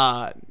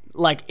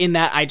 Like in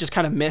that I just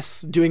kind of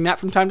miss doing that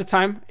from time to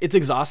time. It's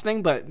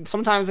exhausting, but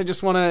sometimes I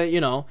just want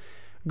to,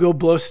 go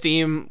blow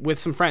steam with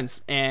some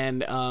friends.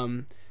 And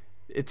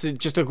it's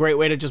just a great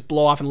way to just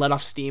blow off and let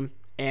off steam.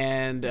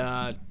 And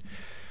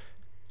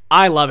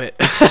I love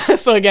it.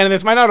 So again,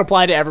 this might not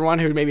apply to everyone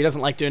who maybe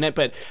doesn't like doing it,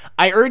 but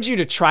I urge you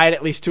to try it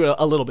at least to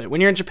a little bit.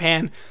 When you're in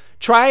Japan,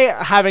 try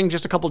having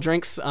just a couple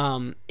drinks,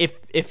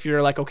 if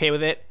you're like okay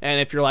with it, and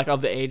if you're like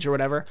of the age or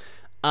whatever,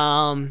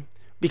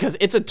 because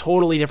it's a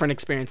totally different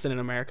experience than in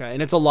America,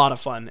 and it's a lot of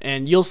fun.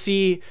 And you'll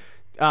see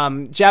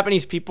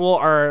Japanese people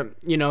are,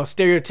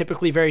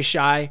 stereotypically very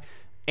shy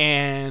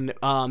and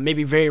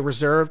maybe very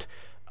reserved.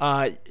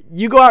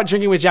 You go out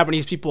drinking with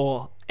Japanese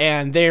people,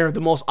 and they're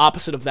the most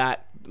opposite of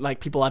that, like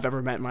people I've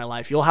ever met in my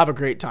life. You'll have a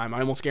great time. I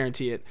almost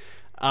guarantee it.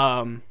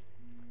 I'm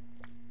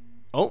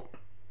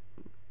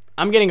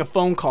getting a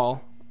phone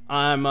call.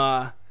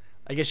 I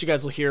guess you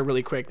guys will hear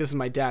really quick. This is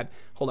my dad.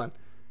 Hold on.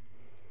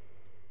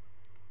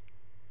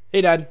 Hey,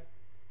 Dad.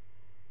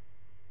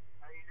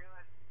 How you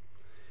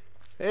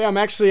doing? Hey, I'm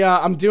actually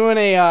I'm doing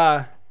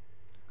a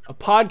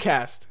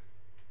podcast,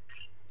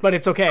 but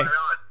it's okay.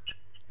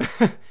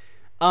 Right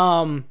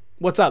on.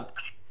 What's up?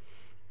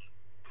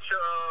 So,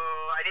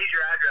 I need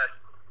your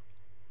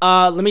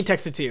address. Let me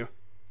text it to you.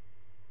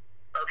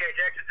 Okay,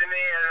 text it to me,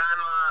 and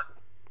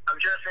I'm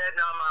just heading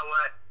on my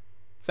way.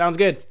 Sounds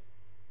good.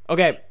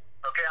 Okay. Okay,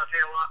 I'll see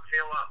you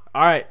in a while.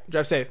 All right.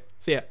 Drive safe.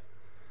 See ya.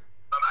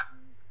 Bye-bye.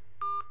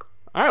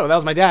 All right, well, that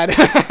was my dad.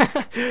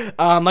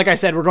 Like I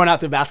said, we're going out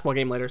to a basketball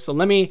game later. So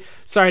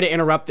sorry to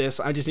interrupt this.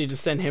 I just need to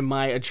send him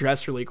my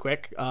address really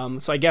quick.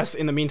 So I guess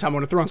in the meantime, I'm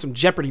going to throw on some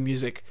Jeopardy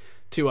music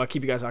to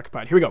keep you guys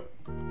occupied. Here we go.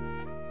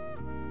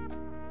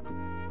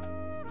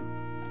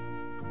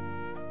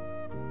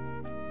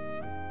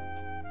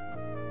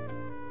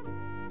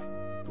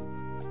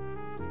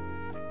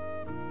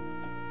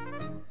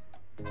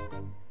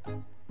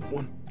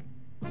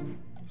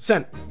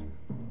 Sent.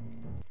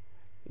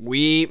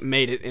 We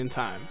made it in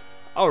time.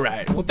 All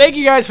right. Well, thank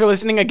you guys for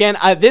listening again.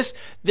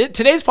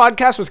 Today's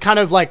podcast was kind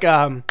of like,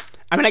 I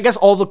guess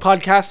all the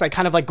podcasts I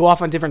kind of like go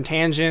off on different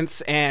tangents,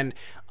 and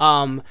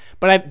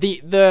but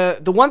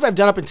the ones I've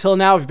done up until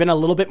now have been a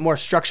little bit more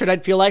structured.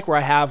 I'd feel like, where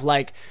I have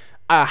like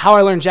how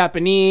I learned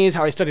Japanese,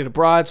 how I studied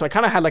abroad. So I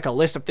kind of had like a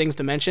list of things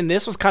to mention.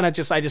 This was kind of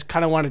just I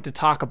kind of wanted to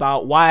talk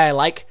about why I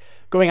like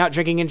going out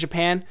drinking in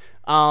Japan.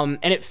 And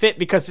it fit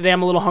because today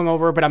I'm a little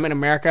hungover, but I'm in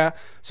America.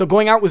 So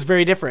going out was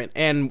very different.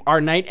 And our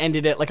night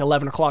ended at like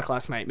 11 o'clock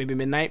last night, maybe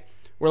midnight.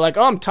 We're like,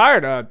 oh, I'm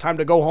tired. Time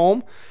to go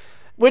home,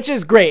 which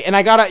is great. And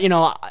I gotta,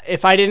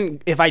 if I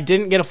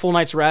didn't get a full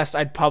night's rest,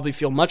 I'd probably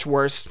feel much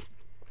worse.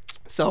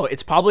 So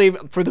it's probably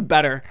for the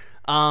better.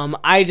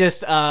 I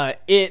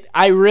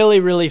really,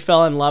 really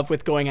fell in love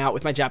with going out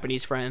with my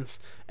Japanese friends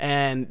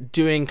and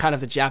doing kind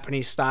of the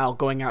Japanese style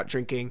going out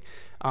drinking.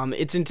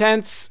 It's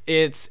intense.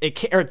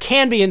 It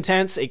can be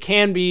intense. It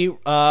can be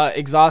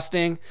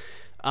exhausting,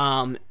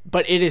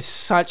 but it is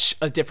such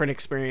a different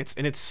experience,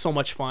 and it's so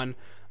much fun.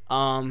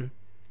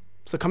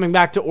 So coming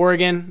back to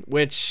Oregon,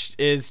 which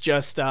is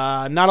just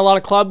not a lot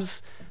of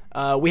clubs.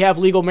 We have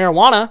legal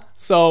marijuana,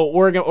 so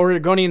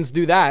Oregonians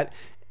do that,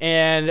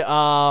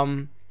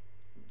 and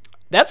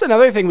that's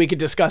another thing we could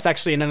discuss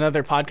actually in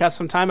another podcast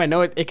sometime. I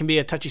know it can be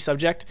a touchy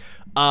subject,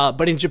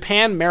 but in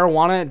Japan,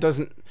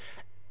 marijuana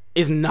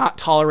is not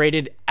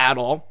tolerated at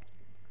all.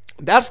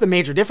 That's the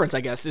major difference,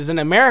 I guess, is in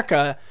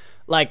America,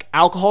 like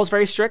alcohol is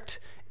very strict.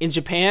 In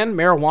Japan,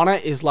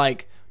 marijuana is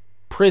like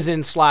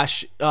prison /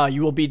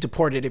 you will be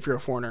deported if you're a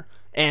foreigner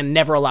and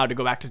never allowed to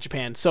go back to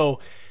Japan. So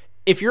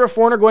if you're a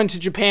foreigner going to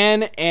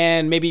Japan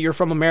and maybe you're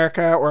from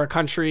America or a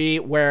country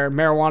where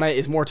marijuana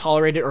is more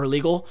tolerated or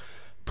legal,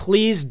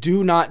 please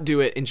do not do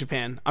it in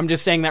Japan. I'm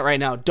just saying that right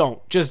now.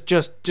 Don't.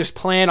 Just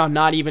plan on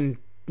not even,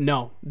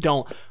 no,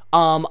 don't.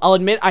 I'll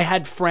admit I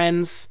had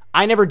friends,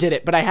 I never did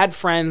it, but I had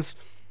friends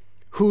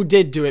who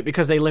did do it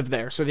because they lived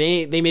there. So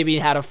they maybe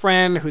had a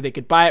friend who they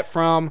could buy it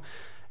from.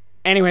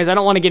 Anyways, I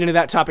don't want to get into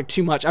that topic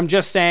too much. I'm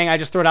just saying, I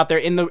just throw it out there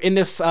in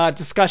this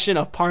discussion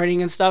of partying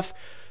and stuff.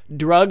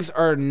 Drugs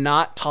are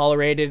not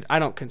tolerated. I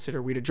don't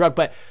consider weed a drug,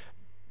 but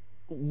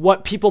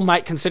what people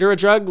might consider a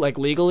drug, like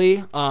legally,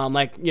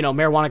 like,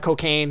 marijuana,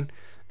 cocaine,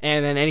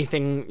 and then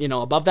anything,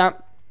 above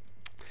that,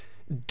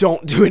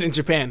 don't do it in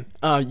Japan.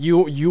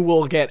 You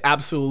will get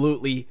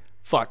absolutely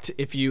fucked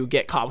if you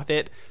get caught with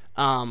it.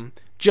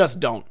 Just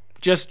don't.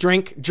 Just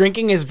drink.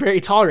 Drinking is very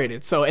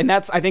tolerated. So, and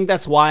I think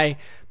that's why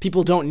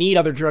people don't need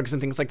other drugs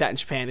and things like that in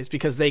Japan, is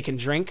because they can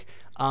drink.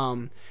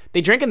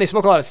 They drink and they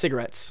smoke a lot of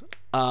cigarettes.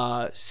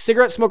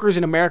 Cigarette smokers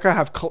in America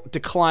have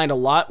declined a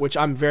lot, which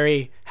I'm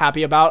very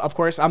happy about. Of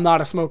course, I'm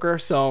not a smoker,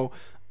 so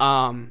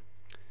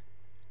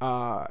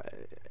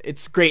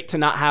it's great to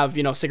not have,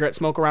 cigarette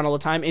smoke around all the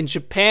time. In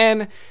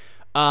Japan,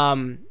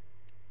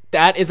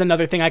 that is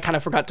another thing I kind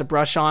of forgot to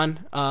brush on.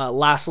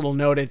 Last little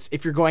note, it's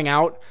if you're going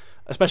out,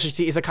 especially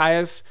to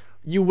izakayas,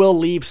 you will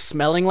leave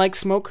smelling like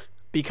smoke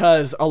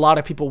because a lot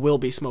of people will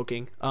be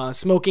smoking.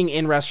 Smoking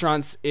in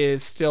restaurants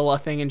is still a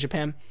thing in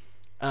Japan.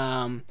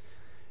 Whether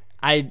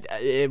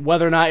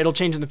or not it'll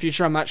change in the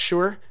future, I'm not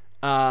sure.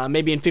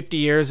 Maybe in 50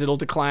 years it'll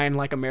decline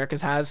like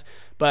America's has.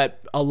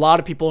 But a lot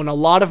of people and a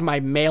lot of my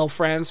male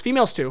friends,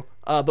 females too,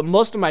 but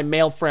most of my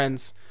male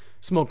friends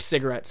smoked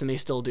cigarettes and they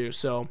still do.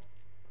 So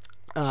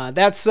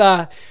that's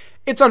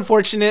it's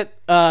unfortunate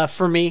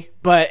for me,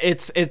 but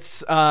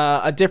it's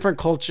a different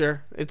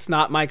culture. It's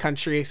not my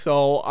country,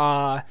 so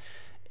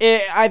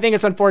I think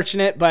it's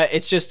unfortunate, but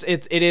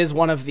it is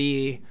one of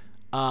the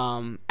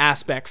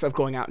aspects of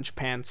going out in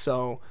Japan.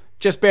 So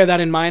just bear that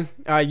in mind.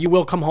 You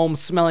will come home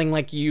smelling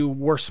like you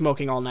were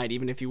smoking all night,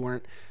 even if you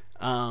weren't.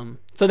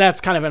 So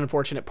that's kind of an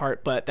unfortunate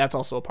part, but that's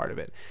also a part of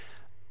it.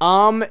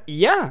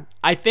 Yeah,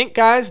 I think,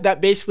 guys, that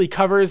basically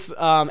covers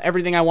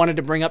everything I wanted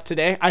to bring up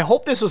today. I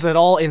hope this was at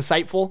all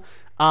insightful.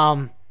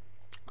 A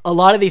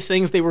lot of these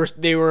things, they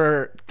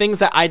were things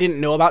that I didn't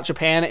know about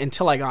Japan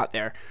until I got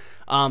there.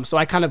 So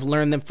I kind of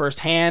learned them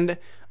firsthand.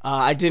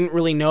 I didn't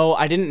know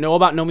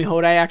about Nomi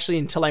Hodai actually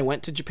until I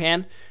went to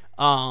Japan.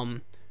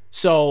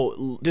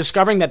 So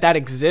discovering that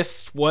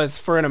exists was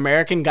for an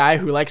American guy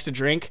who likes to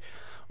drink.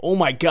 Oh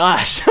my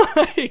gosh.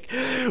 Like,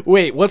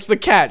 wait, what's the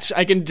catch?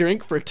 I can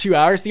drink for 2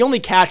 hours. The only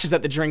catch is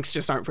that the drinks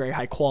just aren't very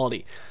high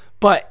quality.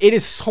 But it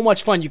is so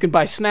much fun. You can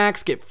buy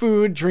snacks, get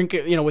food, drink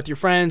it, with your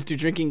friends, do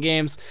drinking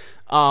games.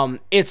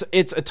 It's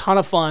a ton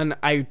of fun.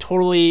 I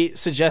totally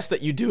suggest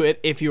that you do it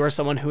if you are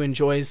someone who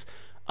enjoys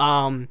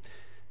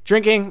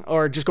drinking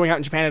or just going out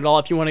in Japan at all.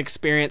 If you want to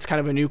experience kind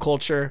of a new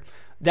culture,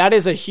 that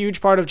is a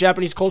huge part of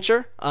Japanese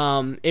culture.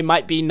 It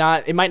might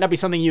not be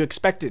something you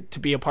expected to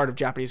be a part of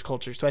Japanese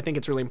culture. So I think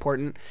it's really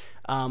important,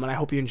 and I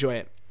hope you enjoy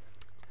it.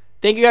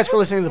 Thank you guys for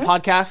listening to the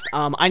podcast.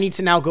 I need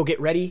to now go get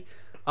ready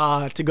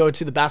to go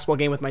to the basketball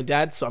game with my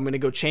dad. So I'm going to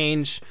go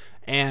change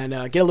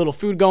and get a little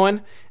food going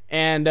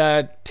and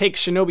take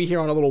Shinobi here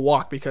on a little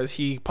walk because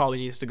he probably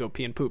needs to go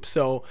pee and poop.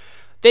 So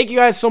thank you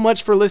guys so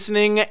much for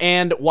listening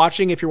and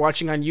watching if you're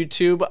watching on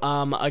YouTube.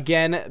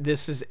 Again,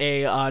 this is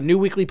a new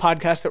weekly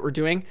podcast that we're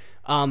doing.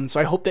 So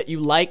I hope that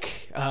you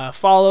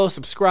follow,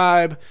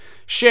 subscribe,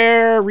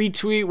 share,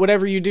 retweet,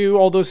 whatever you do,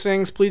 all those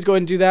things. Please go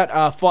ahead and do that.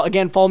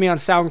 Again, follow me on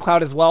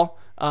SoundCloud as well.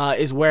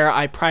 Is where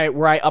I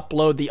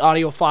upload the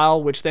audio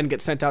file, which then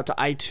gets sent out to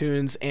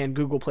iTunes and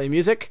Google Play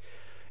Music.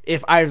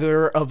 If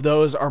either of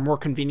those are more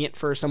convenient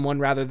for someone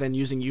rather than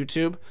using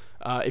YouTube,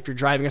 if you're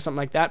driving or something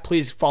like that,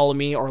 please follow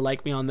me or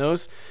like me on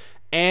those.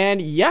 And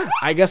yeah,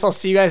 I guess I'll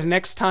see you guys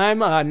next time,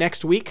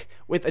 next week,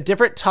 with a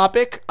different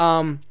topic.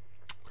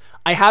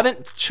 I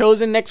haven't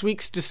chosen next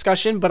week's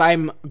discussion, but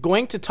I'm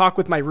going to talk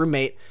with my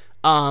roommate,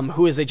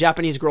 who is a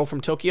Japanese girl from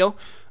Tokyo.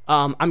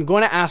 I'm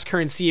going to ask her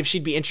and see if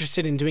she'd be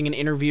interested in doing an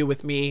interview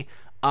with me,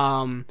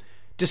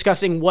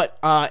 discussing what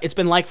it's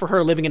been like for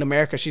her living in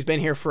America. She's been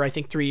here for, I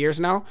think, 3 years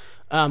now.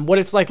 What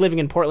it's like living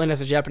in Portland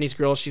as a Japanese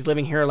girl. She's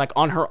living here like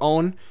on her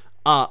own,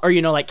 or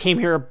like came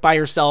here by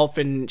herself,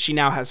 and she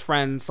now has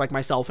friends like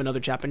myself and other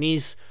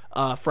Japanese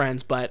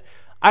friends. But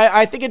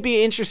I think it'd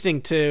be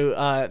interesting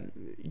to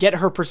get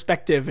her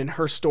perspective and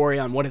her story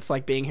on what it's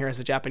like being here as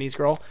a Japanese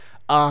girl.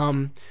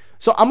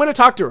 So I'm going to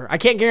talk to her. I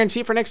can't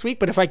guarantee for next week,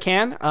 but if I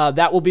can,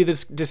 that will be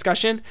this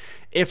discussion.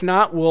 If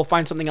not, we'll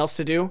find something else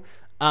to do.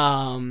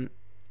 And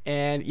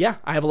yeah,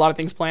 I have a lot of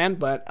things planned,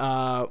 but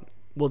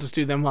we'll just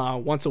do them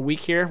once a week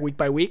here, week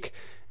by week.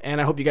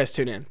 And I hope you guys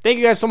tune in. Thank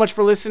you guys so much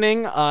for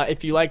listening.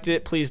 If you liked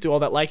it, please do all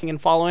that liking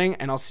and following,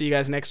 and I'll see you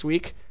guys next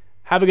week.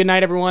 Have a good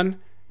night, everyone.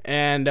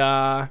 And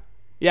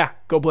yeah,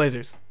 go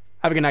Blazers.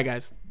 Have a good night,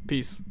 guys.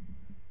 Peace.